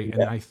that day,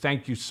 and I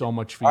thank you so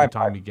much for your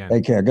time again.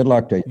 Take care. Good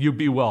luck to you. You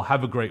be well.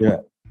 Have a great one.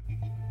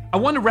 I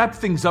want to wrap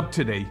things up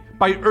today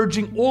by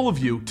urging all of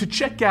you to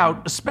check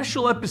out a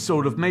special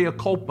episode of Mea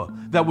Culpa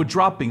that we're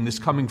dropping this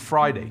coming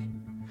Friday.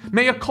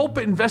 Mea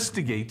Culpa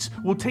Investigates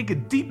will take a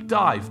deep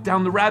dive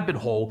down the rabbit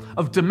hole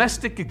of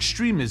domestic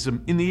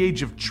extremism in the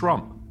age of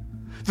Trump.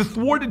 The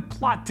thwarted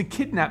plot to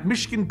kidnap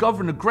Michigan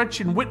Governor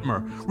Gretchen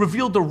Whitmer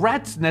revealed a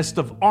rat's nest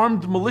of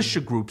armed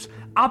militia groups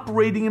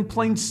operating in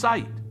plain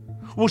sight.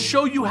 We'll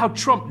show you how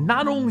Trump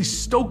not only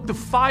stoked the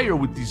fire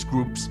with these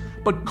groups,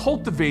 but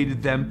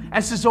cultivated them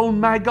as his own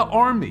MAGA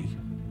army.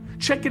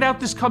 Check it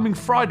out this coming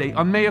Friday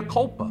on Mea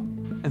Culpa,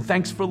 and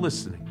thanks for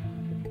listening.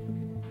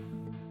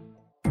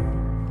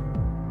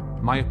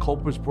 Mea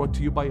Culpa is brought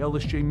to you by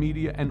LSJ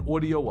Media and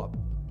Audio Up,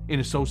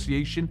 in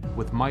association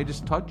with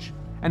Midas Touch,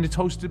 and it's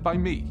hosted by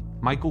me,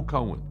 Michael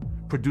Cohen,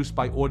 produced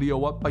by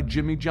Audio Up by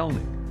Jimmy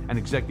Jelnick, and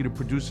executive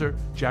producer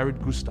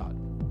Jared Gustad,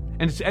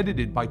 and it's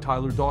edited by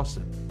Tyler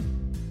Dawson.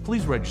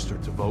 Please register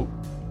to vote.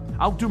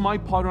 I'll do my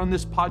part on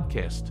this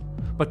podcast,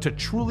 but to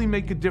truly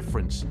make a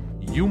difference,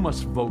 you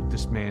must vote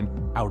this man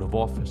out of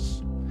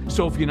office.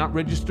 So if you're not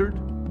registered,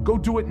 go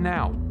do it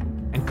now,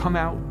 and come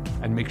out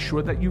and make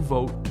sure that you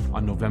vote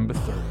on November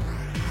 3rd.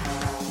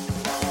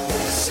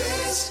 This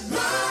is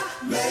my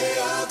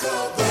mea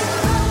culpa.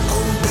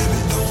 Oh, baby,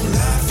 don't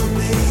lie for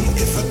me.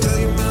 If I tell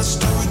you my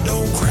story,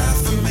 don't cry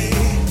for me.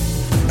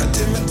 I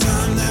did my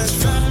time, that's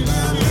fine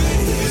by me.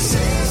 This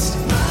is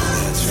my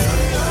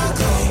mea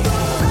culpa.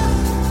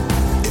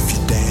 If you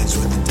dance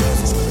with the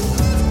devil,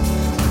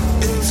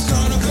 it's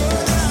gonna go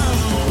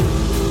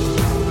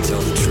down.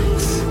 Tell the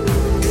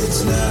truth,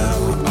 it's now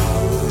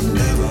or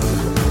never.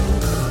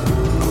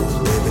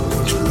 Oh, baby,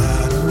 don't you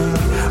lie to me.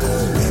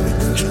 Oh, baby,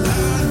 don't you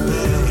lie to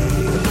me.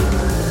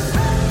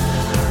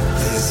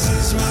 This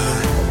is my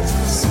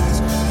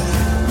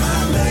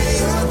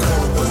mea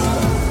culpa.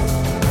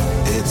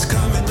 It's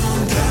coming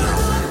on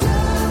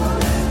down.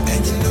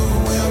 And you know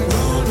where I'm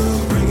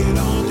gonna bring it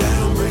on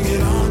down, bring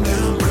it on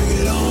down, bring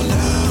it on down.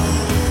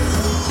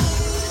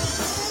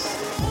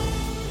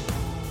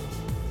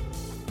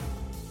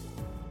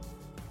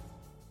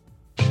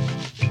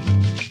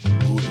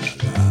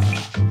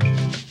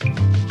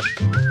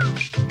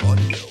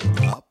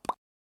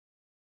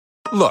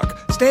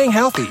 Look, staying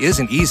healthy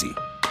isn't easy.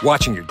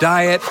 Watching your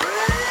diet,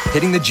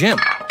 hitting the gym,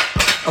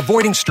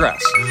 avoiding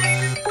stress.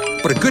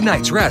 But a good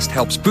night's rest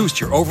helps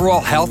boost your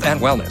overall health and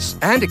wellness.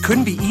 And it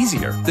couldn't be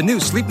easier. The new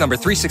Sleep Number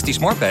 360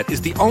 Smart Bed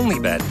is the only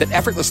bed that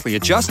effortlessly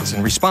adjusts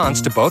and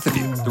responds to both of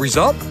you. The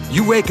result?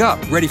 You wake up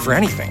ready for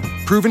anything.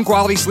 Proven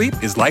quality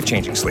sleep is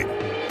life-changing sleep.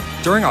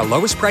 During our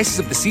lowest prices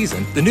of the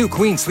season, the new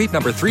Queen Sleep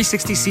Number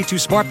 360 C2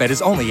 Smart Bed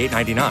is only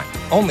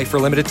 $8.99. Only for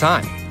a limited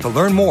time. To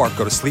learn more,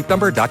 go to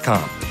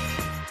sleepnumber.com.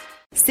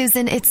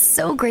 Susan, it's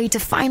so great to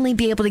finally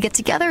be able to get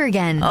together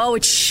again. Oh,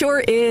 it sure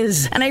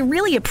is. And I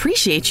really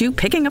appreciate you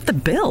picking up the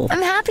bill.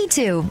 I'm happy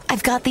to.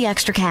 I've got the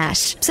extra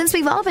cash. Since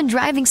we've all been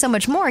driving so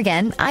much more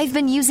again, I've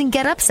been using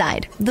Get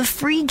Upside, the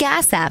free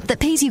gas app that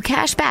pays you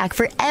cash back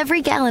for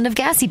every gallon of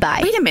gas you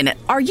buy. Wait a minute.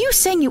 Are you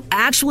saying you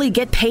actually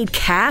get paid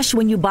cash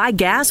when you buy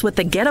gas with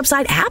the Get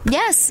Upside app?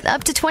 Yes,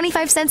 up to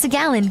 25 cents a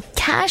gallon.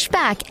 Cash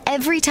back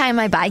every time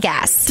I buy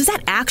gas. Does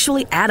that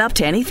actually add up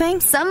to anything?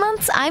 Some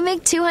months I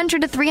make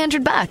 $200 to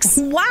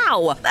 $300.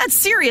 Wow, that's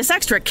serious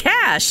extra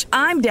cash.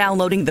 I'm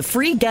downloading the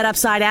free Get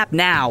Upside app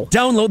now.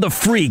 Download the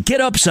free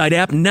Get Upside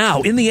app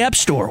now in the App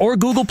Store or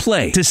Google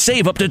Play to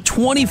save up to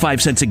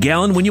 25 cents a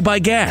gallon when you buy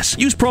gas.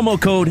 Use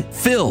promo code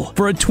PHIL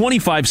for a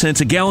 25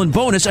 cents a gallon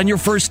bonus on your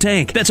first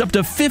tank. That's up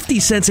to 50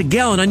 cents a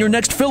gallon on your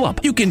next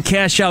fill-up. You can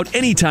cash out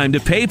anytime to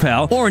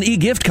PayPal or an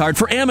e-gift card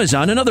for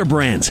Amazon and other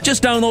brands.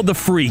 Just download the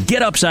free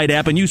Get Upside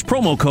app and use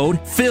promo code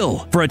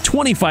PHIL for a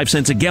 25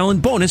 cents a gallon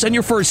bonus on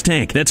your first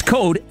tank. That's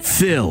code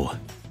PHIL.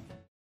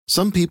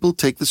 Some people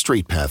take the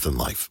straight path in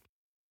life.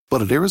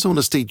 But at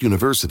Arizona State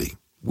University,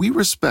 we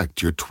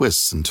respect your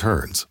twists and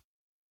turns.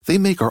 They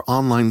make our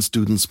online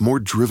students more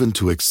driven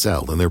to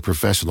excel in their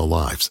professional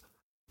lives.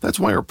 That's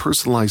why our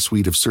personalized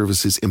suite of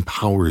services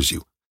empowers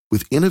you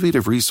with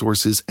innovative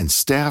resources and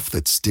staff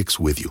that sticks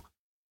with you.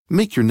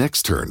 Make your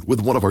next turn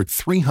with one of our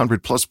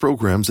 300-plus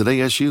programs at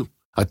ASU,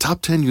 a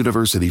top 10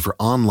 university for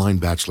online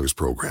bachelor's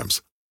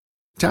programs.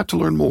 Tap to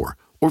learn more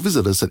or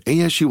visit us at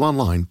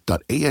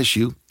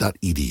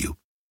asuonline.asu.edu.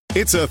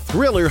 It's a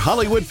thriller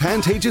Hollywood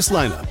Pantages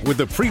lineup with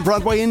the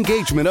pre-Broadway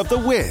engagement of The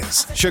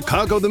Wiz,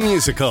 Chicago the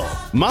Musical,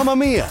 Mamma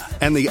Mia,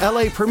 and the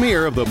LA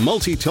premiere of the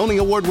multi-Tony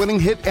Award-winning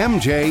hit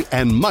MJ,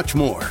 and much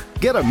more.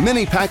 Get a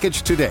mini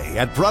package today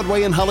at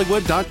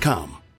BroadwayInHollywood.com.